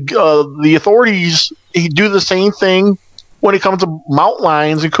 The authorities do the same thing when it comes to mountain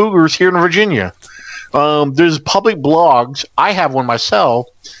lions and cougars here in Virginia. There's public blogs. I have one myself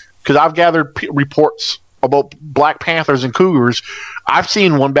because I've gathered reports about black panthers and cougars. I've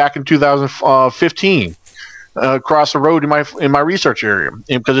seen one back in 2015 across the road in my research area,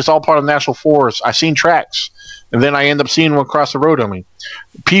 because it's all part of national forest. I've seen tracks, and then I end up seeing one across the road on me.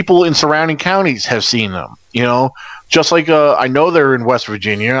 People in surrounding counties have seen them. Just like I know they're in West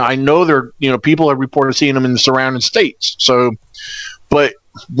Virginia. I know people have reported seeing them in the surrounding states. So, but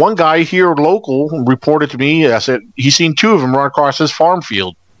one guy here local reported to me. I said he's seen 2 of them run across his farm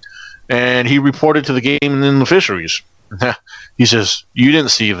field, and he reported to the game and in the fisheries. He says, "You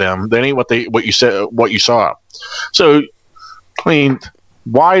didn't see them. That ain't what you said. What you saw." So, I mean,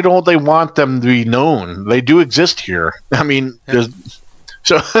 why don't they want them to be known? They do exist here. I mean,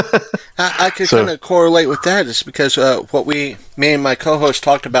 so I could kind of correlate with that, is because what me and my co-host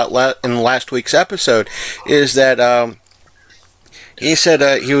talked about in last week's episode is that he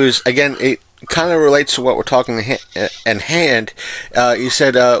said he was, again, it kind of relates to what we're talking in hand. He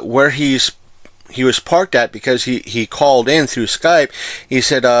said where he was parked at, because he called in through Skype. He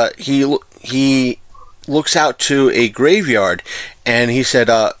said he looks out to a graveyard, and he said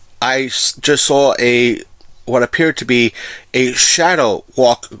I just saw what appeared to be a shadow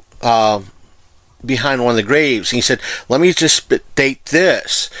walk behind one of the graves. He said, "Let me just date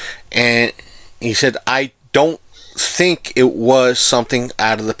this," and he said, "I don't think it was something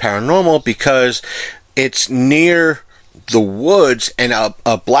out of the paranormal, because it's near the woods, and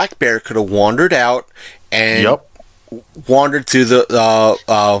a black bear could have wandered out and wandered through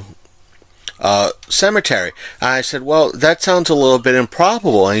the cemetery." And I said, "Well, that sounds a little bit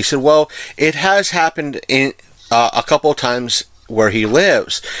improbable." And he said, "Well, it has happened in a couple of times where he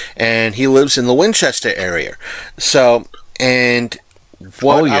lives, and he lives in the Winchester area." So, and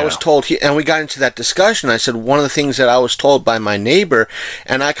what I was told, and we got into that discussion. I said, one of the things that I was told by my neighbor,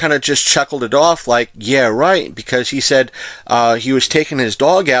 and I kind of just chuckled it off like, yeah, right, because he said he was taking his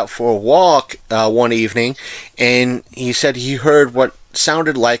dog out for a walk one evening, and he said he heard what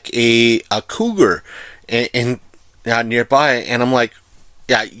sounded like a cougar in nearby, and I'm like,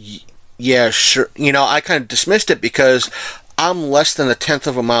 yeah, sure. I kind of dismissed it because I'm less than 1/10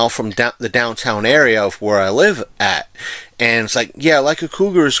 of a mile from the downtown area of where I live at. And it's like, yeah, like a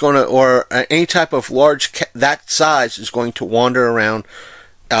cougar is going to, or any type of large that size is going to wander around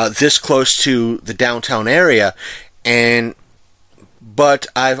this close to the downtown area. But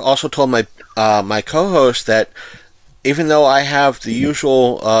I've also told my co-host that even though I have the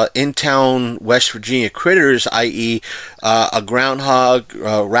usual in-town West Virginia critters, i.e. a groundhog,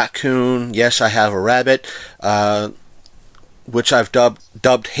 a raccoon, yes, I have a rabbit, which I've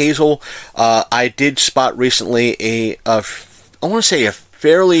dubbed Hazel. I did spot recently I want to say a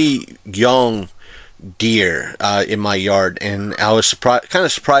fairly young deer in my yard, and I was kind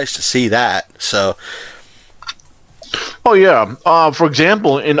of surprised to see that. So, oh yeah. For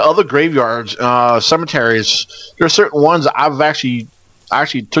example, in other graveyards, cemeteries, there are certain ones I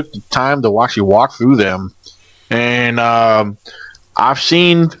actually took the time to actually walk through them, and I've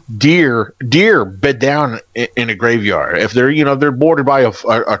seen deer bed down in a graveyard. If they're bordered by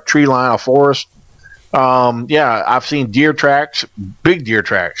a tree line, a forest. I've seen deer tracks, big deer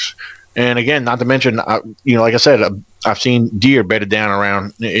tracks, and again, not to mention, like I said, I've seen deer bedded down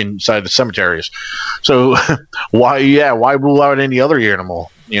around inside the cemeteries. So why rule out any other animal?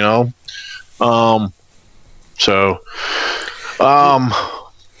 So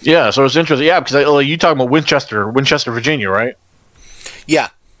it's interesting. Yeah, because you talking about Winchester, Virginia, right? Yeah.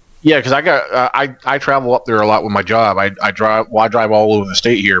 Yeah, because I travel up there a lot with my job. I drive all over the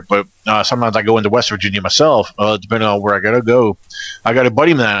state here, but sometimes I go into West Virginia myself, depending on where I gotta go. I got a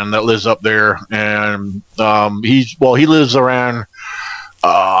buddy man that lives up there, and he lives around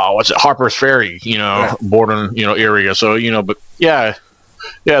Harper's Ferry, bordering area. So but yeah,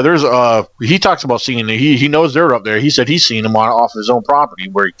 there's he talks about seeing he knows they're up there. He said he's seen them off his own property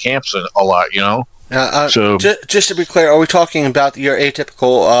where he camps a lot, So, just to be clear, are we talking about your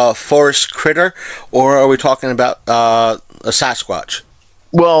atypical forest critter, or are we talking about a Sasquatch?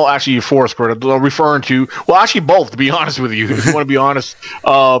 Well, actually, forest critter. Referring to, actually both. To be honest with you, if you want to be honest,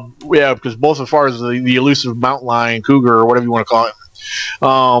 because both as far as the elusive mountain lion, cougar, or whatever you want to call it.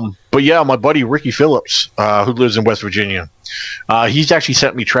 But yeah, my buddy Ricky Phillips, who lives in West Virginia, he's actually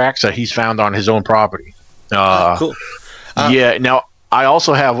sent me tracks that he's found on his own property. Cool. Now. I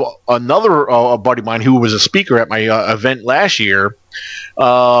also have another buddy of mine who was a speaker at my event last year.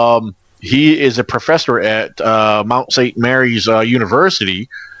 He is a professor at Mount St. Mary's University,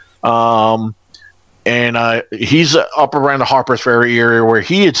 and he's up around the Harper's Ferry area where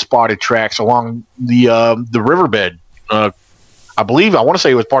he had spotted tracks along the riverbed I want to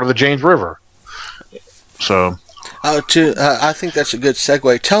say it was part of the James River. So, I think that's a good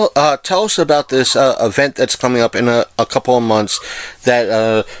segue. Tell us about this event that's coming up in a couple of months.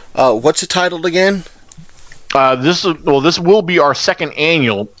 That what's it titled again? This will be our second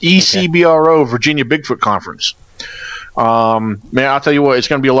annual E.C.B.R.O. Virginia Bigfoot Conference. Man, I'll tell you what, it's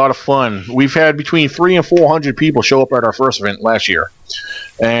going to be a lot of fun. We've had between 300 and 400 people show up at our first event last year,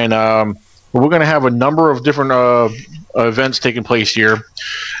 and we're going to have a number of different events taking place here.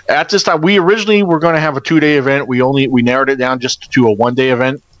 At this time, we originally were going to have a 2-day event. We narrowed it down just to a 1-day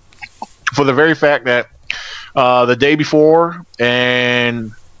event for the very fact that the day before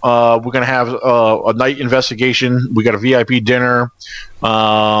we're going to have a night investigation. We got a VIP dinner.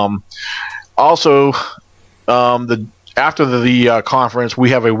 Also, after the conference, we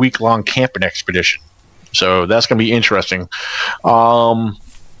have a week-long camping expedition. So that's going to be interesting.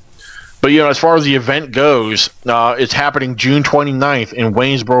 But, as far as the event goes, it's happening June 29th in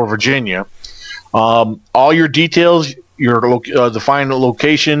Waynesboro, Virginia. All your details, the final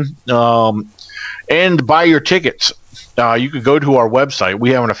location, and buy your tickets. You could go to our website. We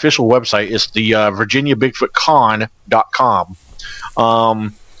have an official website. It's the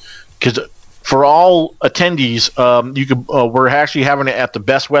virginiabigfootcon.com. Because for all attendees, we're actually having it at the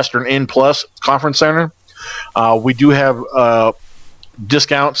Best Western Inn Plus Conference Center. We do have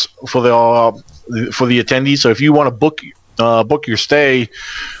discounts for the attendees. So if you want to book your stay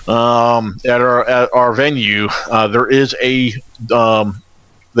at our venue, there is they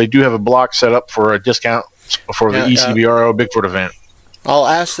do have a block set up for a discount for the E.C.B.R.O. Bigfoot event. I'll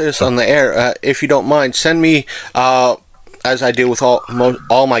ask this on the air, if you don't mind. Send me, as I do with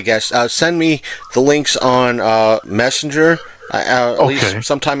all my guests, send me the links on Messenger. At least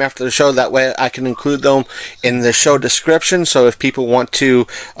sometime after the show. That way I can include them in the show description. So if people want to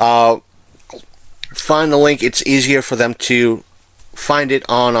find the link, it's easier for them to find it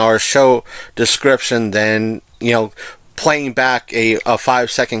on our show description than playing back a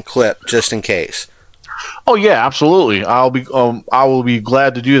 5-second clip just in case. Oh yeah, absolutely. I will be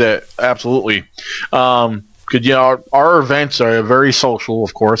glad to do that. Absolutely. Because our events are very social,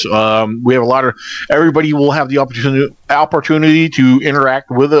 of course. We have everybody will have the opportunity to interact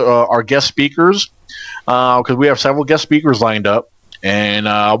with our guest speakers, because we have several guest speakers lined up, and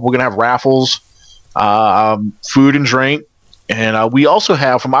we're gonna have raffles, food and drink, and we also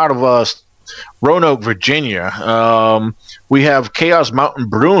have from out of Roanoke, Virginia. We have Chaos Mountain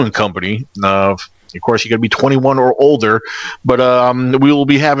Brewing Company. Of course, you got to be 21 or older, but we will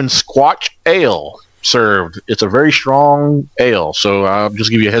be having Squatch Ale served. It's a very strong ale, so I'll just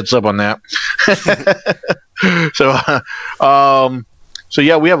give you a heads up on that. So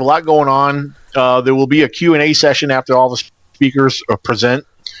yeah, we have a lot going on. There will be a Q&A session after all the speakers present,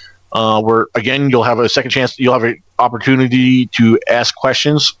 where again you'll have a second chance. You'll have an opportunity to ask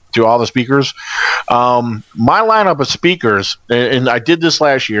questions to all the speakers. My lineup of speakers, and I did this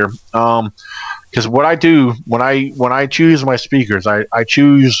last year, because what I do when I choose my speakers, I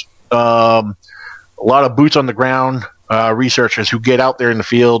choose a lot of boots on the ground researchers who get out there in the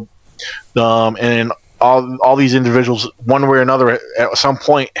field, and all these individuals, one way or another, at some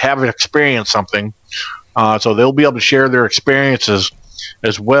point have experienced something, so they'll be able to share their experiences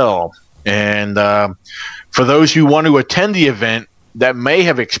as well. And for those who want to attend the event that may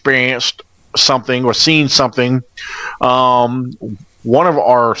have experienced something or seen something, one of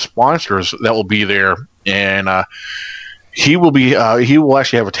our sponsors that will be there, and he will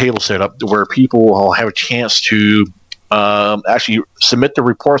actually have a table set up where people will have a chance to actually submit the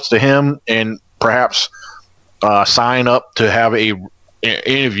reports to him, and perhaps sign up to have an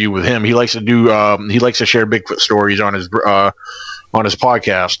interview with him. He likes to share Bigfoot stories on his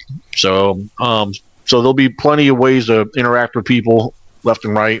podcast. So there'll be plenty of ways to interact with people left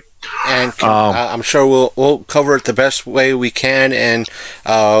and right. And I'm sure we'll cover it the best way we can, and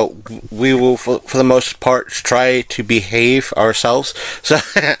we will, for the most part, try to behave ourselves. So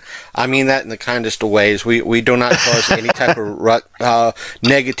I mean that in the kindest of ways. We do not cause any type of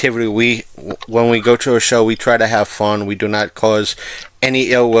negativity. When we go to a show, we try to have fun. We do not cause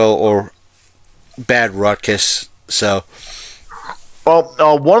any ill will or bad ruckus. So,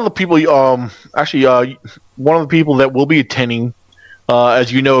 well, one of the people, one of the people that will be attending,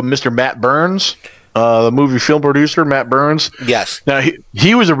 as you know, Mr. Matt Burns, the movie film producer, Matt Burns. Yes. Now,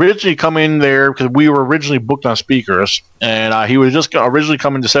 he was originally coming there because we were originally booked on speakers, and he was just originally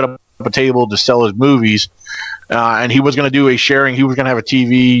coming to set up a table to sell his movies, and he was going to do a sharing. He was going to have a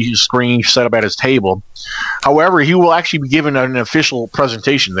TV screen set up at his table. However, he will actually be given an official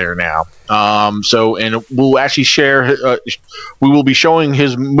presentation there now. And we'll actually share. We will be showing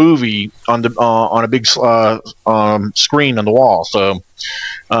his movie on a big screen on the wall. So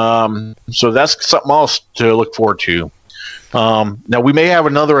that's something else to look forward to. Now we may have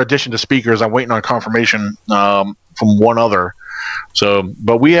another addition to speakers. I'm waiting on confirmation from one other. So,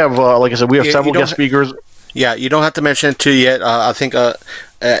 but we have, like I said, we have several guest speakers. Yeah, you don't have to mention it too yet. I think I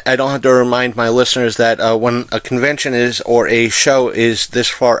don't have to remind my listeners that when a convention is or a show is this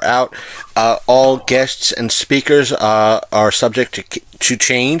far out, all guests and speakers are subject to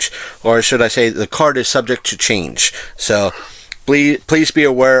change, or should I say, the card is subject to change. So please be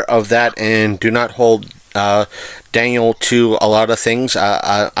aware of that and do not hold Daniel to a lot of things.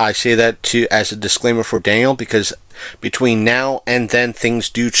 I say that as a disclaimer for Daniel, because between now and then things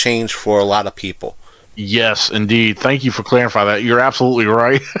do change for a lot of people. Yes, indeed. Thank you for clarifying that. You're absolutely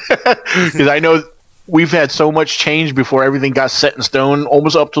right. Because I know we've had so much change before everything got set in stone,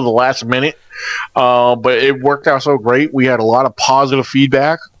 almost up to the last minute. But it worked out so great. We had a lot of positive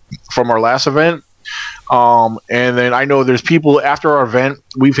feedback from our last event. And then I know there's people after our event,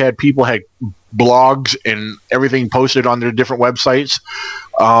 we've had people had blogs and everything posted on their different websites.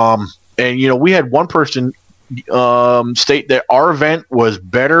 And, we had one person state that our event was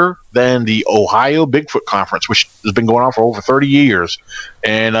better than the Ohio Bigfoot Conference, which has been going on for over 30 years.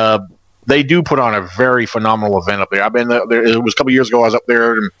 And they do put on a very phenomenal event up there. I've been there. It was a couple years ago I was up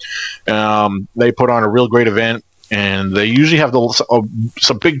there, and they put on a real great event. And they usually have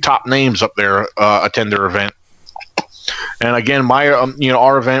some big top names up there attend their event. And again,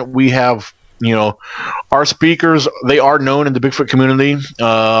 our event, we have, our speakers, they are known in the Bigfoot community.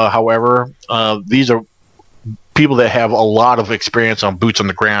 However, these are people that have a lot of experience on boots on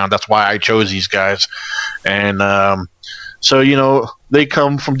the ground. That's why I chose these guys. And so, they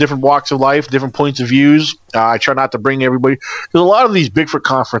come from different walks of life, different points of views. I try not to bring everybody. There's a lot of these Bigfoot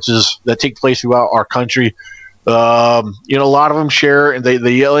conferences that take place throughout our country. A lot of them share, and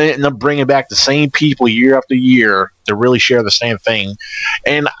they end up bringing back the same people year after year to really share the same thing.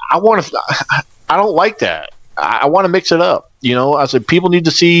 And I don't like that. I want to mix it up. I said people need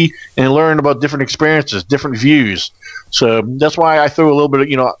to see and learn about different experiences, different views. So that's why I threw a little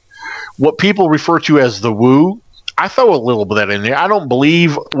bit of, what people refer to as the woo. I throw a little bit of that in there. I don't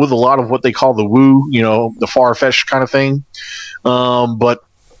believe with a lot of what they call the woo, the far-fetched kind of thing. But,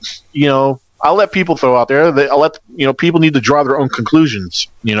 I'll let people throw out there. I'll let people need to draw their own conclusions.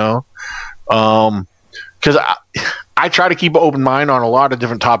 Because I try to keep an open mind on a lot of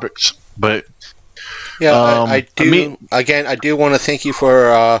different topics. But yeah, I do. Again, I do want to thank you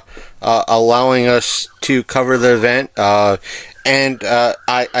for allowing us to cover the event. And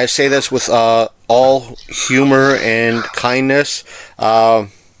I say this with all humor and kindness.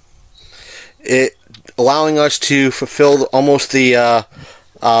 It allowing us to fulfill almost the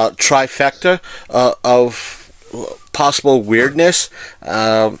trifecta of possible weirdness,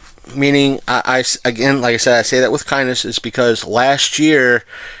 meaning again, like I said, I say that with kindness, is because last year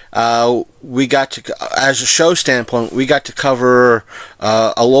we got to, as a show standpoint, we got to cover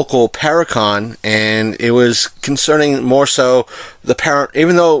a local Paracon, and it was concerning more so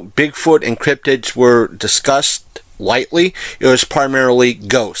even though Bigfoot and cryptids were discussed lightly, it was primarily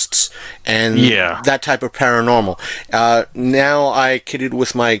ghosts and that type of paranormal. Now I kidded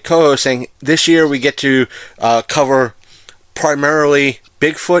with my co-host saying this year we get to cover primarily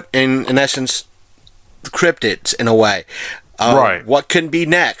Bigfoot and, in essence, cryptids in a way. Right. What can be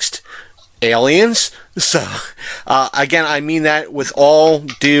next? Aliens? So, again, I mean that with all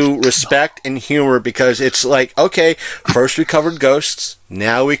due respect and humor, because it's like, okay, first we covered ghosts,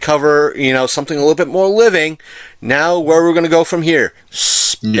 now we cover, something a little bit more living. Now, where we're going to go from here?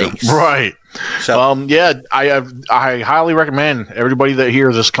 Space. Yeah, right. So, I highly recommend everybody that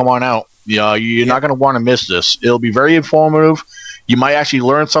hears this come on out. You're not going to want to miss this. It'll be very informative. You might actually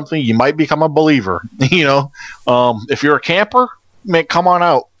learn something. You might become a believer. If you're a camper, man, come on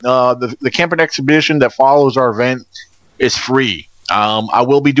out. The camping exhibition that follows our event is free. I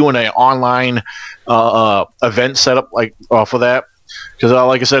will be doing an online event setup for that, because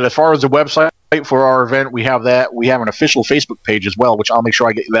like I said, as far as the website for our event, we have that. We have an official Facebook page as well, which I'll make sure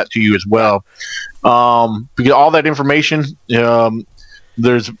I get that to you as well. Because all that information,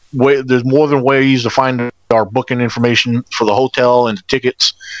 there's more than ways to find our booking information for the hotel and the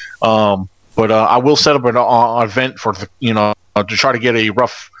tickets. But I will set up an event for to try to get a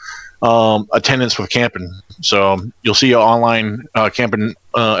rough attendance for camping. So you'll see an online camping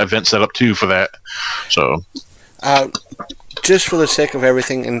event set up too for that. So just for the sake of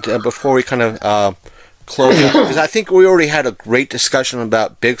everything, and before we kind of close out, because I think we already had a great discussion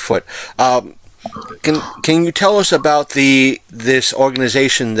about Bigfoot. Can you tell us about this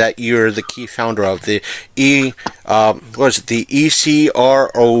organization that you're the key founder of, the the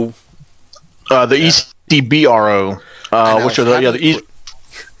E.C.B.R.O? The E.C.B.R.O, which are the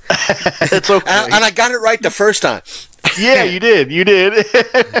It's okay. And I got it right the first time. Yeah, you did. Yeah,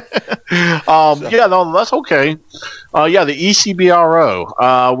 no, that's okay. The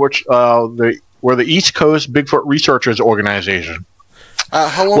E.C.B.R.O, which we're the East Coast Bigfoot Researchers Organization.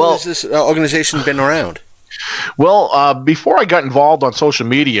 How long has this organization been around? Well, before I got involved on social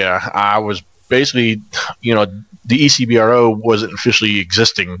media, I was basically, the E.C.B.R.O wasn't officially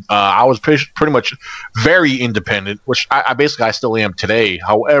existing. I was pretty much very independent, which I still am today.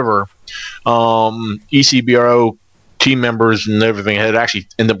 However, E.C.B.R.O team members and everything had actually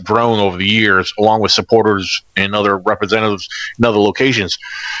ended up growing over the years, along with supporters and other representatives in other locations.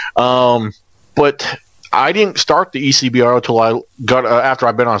 But I didn't start the E.C.B.R.O until I got after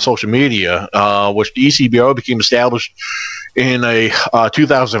I've been on social media, which the E.C.B.R.O became established in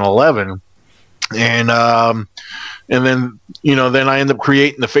 2011, and then then I ended up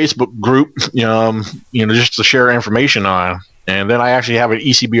creating the Facebook group, just to share information on, and then I actually have an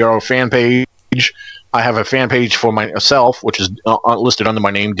E.C.B.R.O fan page. I have a fan page for myself, which is listed under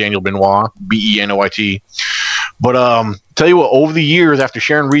my name, Daniel Benoit, Benoit. But tell you what, over the years, after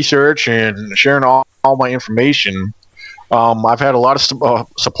sharing research and sharing all my information, I've had a lot of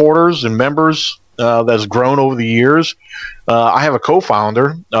supporters and members that's grown over the years. I have a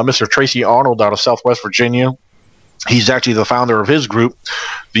co-founder, Mr. Tracy Arnold, out of Southwest Virginia. He's actually the founder of his group,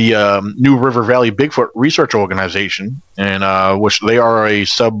 the New River Valley Bigfoot Research Organization, and which they are a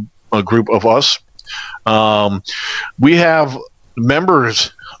group of us. We have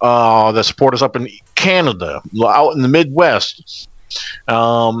members that support us up in Canada, out in the Midwest.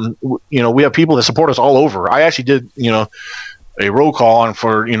 We have people that support us all over. I actually did, a roll call on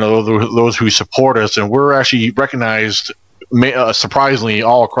for those who support us, and we're actually recognized surprisingly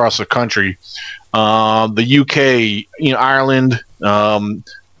all across the country. The UK, Ireland,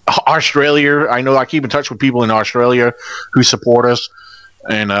 Australia. I know I keep in touch with people in Australia who support us,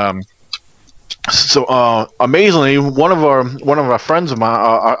 and so amazingly, one of our friends of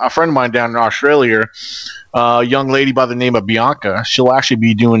mine, a friend of mine down in Australia, a young lady by the name of Bianca, she'll actually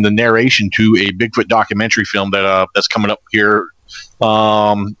be doing the narration to a Bigfoot documentary film that's coming up here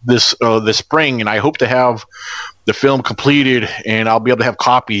this spring, and I hope to have the film completed, and I'll be able to have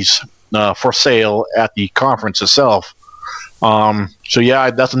copies for sale at the conference itself. So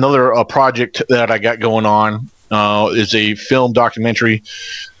yeah, that's another project that I got going on. Is a film documentary.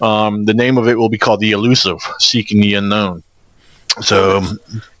 The name of it will be called The Elusive, Seeking the Unknown. So,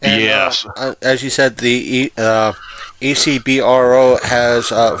 yes. As you said, the E.C.B.R.O has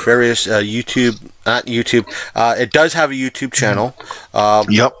various it does have a YouTube channel.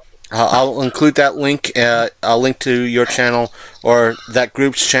 Yep. I'll include that link. I'll link to your channel or that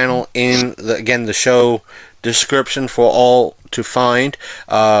group's channel in, the show description for all to find.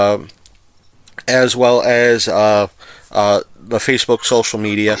 As well as the Facebook social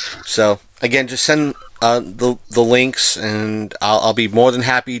media. So again, just send the links, and I'll be more than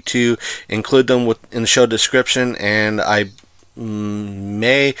happy to include them in the show description. And I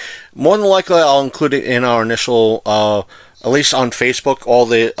more than likely I'll include it in our initial, at least on Facebook, all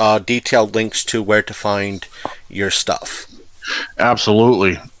the detailed links to where to find your stuff.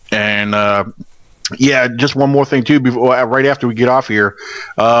 Absolutely, and. Yeah, just one more thing too. Right after we get off here,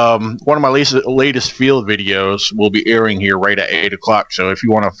 one of my latest field videos will be airing here right at 8 o'clock. So if you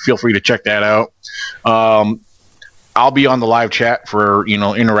want to, feel free to check that out. I'll be on the live chat for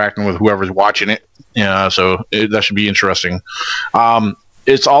interacting with whoever's watching it. So that should be interesting.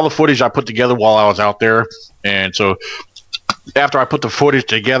 It's all the footage I put together while I was out there, and so after I put the footage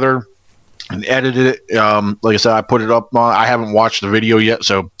together and edited it, like I said, I put it up. I haven't watched the video yet,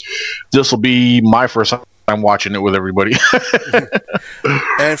 so this will be my first time watching it with everybody.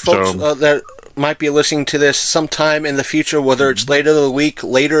 And folks that might be listening to this sometime in the future, whether it's later in the week,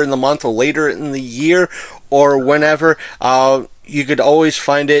 later in the month, or later in the year, or whenever, you could always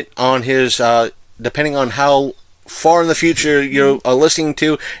find it on his, depending on how far in the future you're listening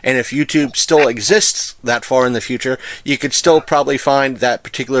to, and if YouTube still exists that far in the future, you could still probably find that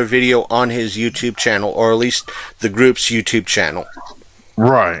particular video on his YouTube channel, or at least the group's YouTube channel.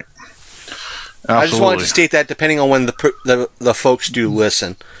 Right. Absolutely. I just wanted to state that, depending on when the folks do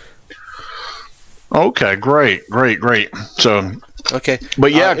listen. Okay, great. So, okay,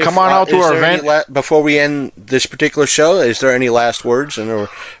 but yeah, come on out to our event. Before we end this particular show, is there any last words or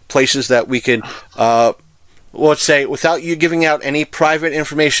places that we could let's say, without you giving out any private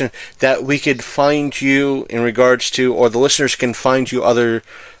information, that we could find you in regards to, or the listeners can find you other,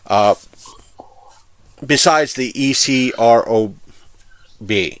 besides the E.C.B.R.O,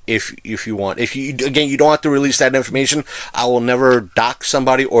 if you want. If you, again, you don't have to release that information. I will never dox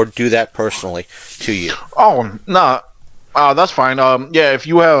somebody or do that personally to you. Oh no, that's fine. Yeah, if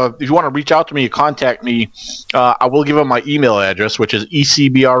you want to reach out to me, contact me. I will give them my email address, which is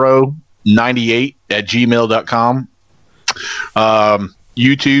ecbro98@gmail.com.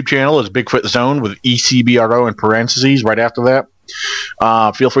 YouTube channel is Bigfoot Zone with E.C.B.R.O in parentheses right after that.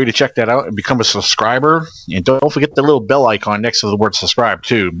 Feel free to check that out and become a subscriber. And don't forget the little bell icon next to the word subscribe,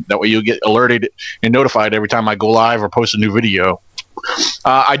 too. That way you'll get alerted and notified every time I go live or post a new video.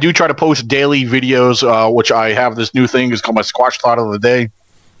 I do try to post daily videos, which I have this new thing. It's called my Squash Thought of the Day.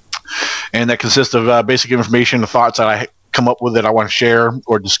 And that consists of basic information, the thoughts that I come up with that I want to share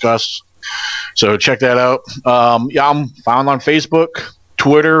or discuss. So check that out. Yeah, I'm found on Facebook,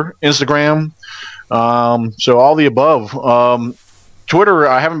 Twitter, Instagram. So all the above. Twitter,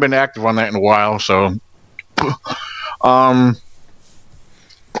 I haven't been active on that in a while, so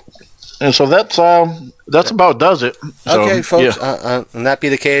and so that's about does it. So, okay, folks, yeah. and that be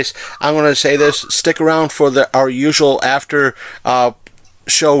the case, I'm going to say this: stick around for our usual after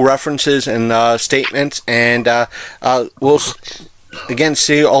show references and statements, and we'll again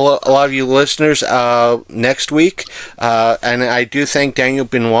see a lot of you listeners next week. And I do thank Daniel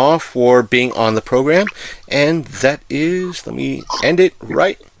Benoit for being on the program. And that is, let me end it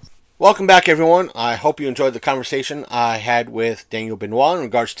right. Welcome back, everyone. I hope you enjoyed the conversation I had with Daniel Benoit in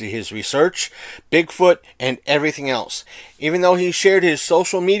regards to his research, Bigfoot, and everything else. Even though he shared his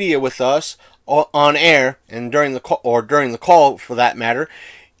social media with us on air and during the call for that matter,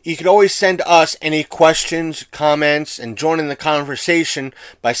 you can always send us any questions, comments, and join in the conversation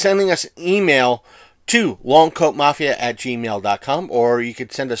by sending us an email to longcoatmafia@gmail.com, or you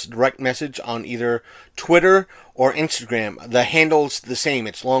could send us a direct message on either Twitter or Instagram. The handle's the same.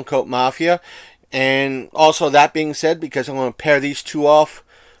 It's Longcoat Mafia. And also, that being said, because I'm going to pair these two off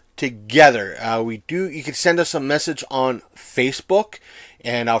together, you can send us a message on Facebook,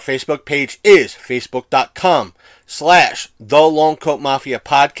 and our Facebook page is facebook.com/The Longcoat Mafia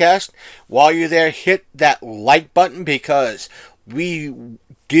Podcast. While you're there, hit that like button, because we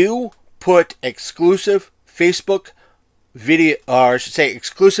do put exclusive Facebook video, or I should say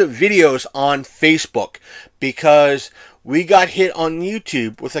exclusive videos on Facebook, because we got hit on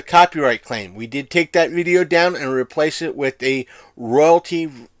YouTube with a copyright claim. We did take that video down and replace it with a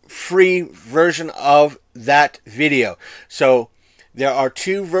royalty-free version of that video. So there are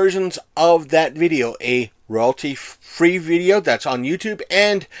two versions of that video: a royalty-free video that's on YouTube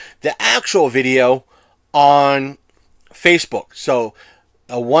and the actual video on Facebook. So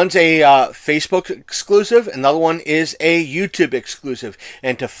one's a Facebook exclusive, and the other one is a YouTube exclusive.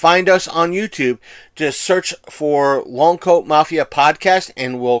 And to find us on YouTube, just search for Longcoat Mafia Podcast,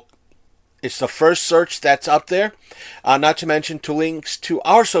 and it's the first search that's up there. Not to mention, links to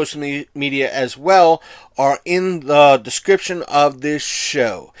our social media as well are in the description of this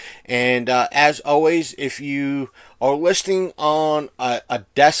show. And as always, if you are listening on a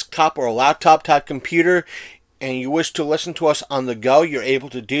desktop or a laptop type computer, and you wish to listen to us on the go, you're able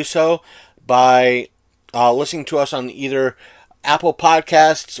to do so by listening to us on either Apple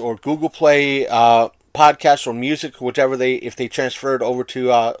Podcasts or Google Play Podcasts or Music, whichever if they transferred over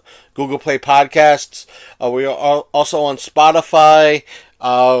to Google Play Podcasts. We are also on Spotify,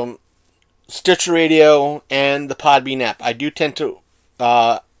 Stitcher Radio, and the Podbean app. I do tend to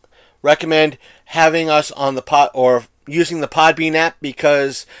recommend having us on the or using the Podbean app,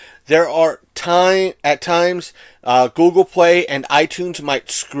 because there are at times Google Play and iTunes might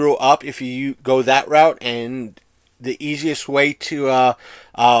screw up if you go that route, and the easiest way to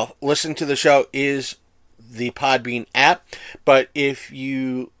listen to the show is the Podbean app. But if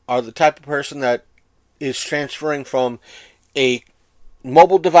you are the type of person that is transferring from a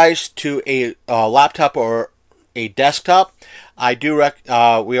mobile device to a laptop or a desktop, I do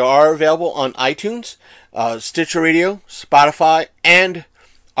we are available on iTunes, Stitcher Radio, Spotify, and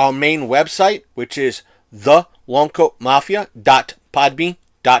our main website, which is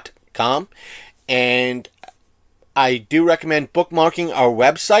thelongcoatmafia.podbean.com. And I do recommend bookmarking our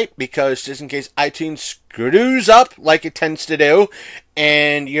website, because just in case iTunes screws up like it tends to do,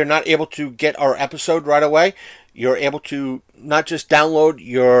 and you're not able to get our episode right away, you're able to not just download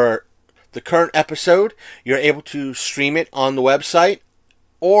the current episode, you're able to stream it on the website,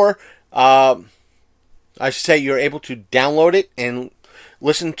 or I should say you're able to download it and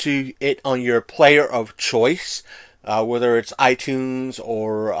listen to it on your player of choice. whether it's iTunes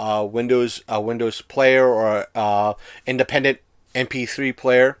or Windows Player or independent MP3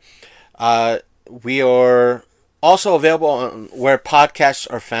 player. We are also available on where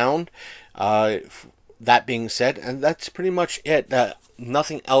podcasts are found. That being said, and that's pretty much it.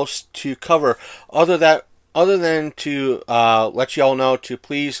 Nothing else to cover other than to let you all know to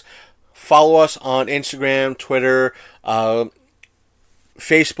please follow us on Instagram, Twitter,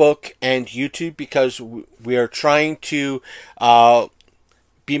 Facebook, and YouTube, because we are trying to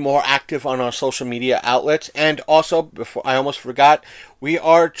be more active on our social media outlets. And also, before I almost forgot, we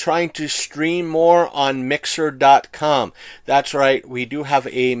are trying to stream more on Mixer.com. That's right, we do have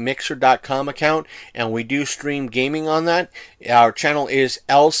a Mixer.com account, and we do stream gaming on that. Our channel is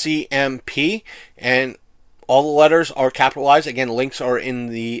LCMP, and all the letters are capitalized. Again, links are in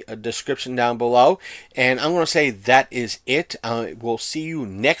the description down below. And I'm going to say that is it. We'll see you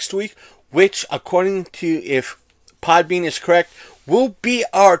next week, which, according to if Podbean is correct, will be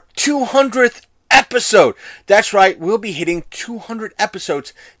our 200th episode. That's right, we'll be hitting 200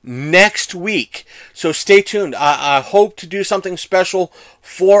 episodes next week. So stay tuned. I hope to do something special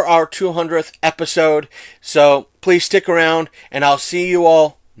for our 200th episode. So please stick around, and I'll see you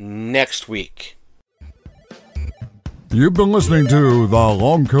all next week. You've been listening to the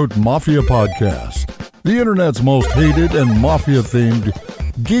Longcoat Mafia Podcast, the internet's most hated and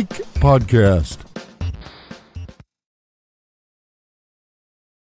mafia-themed geek podcast.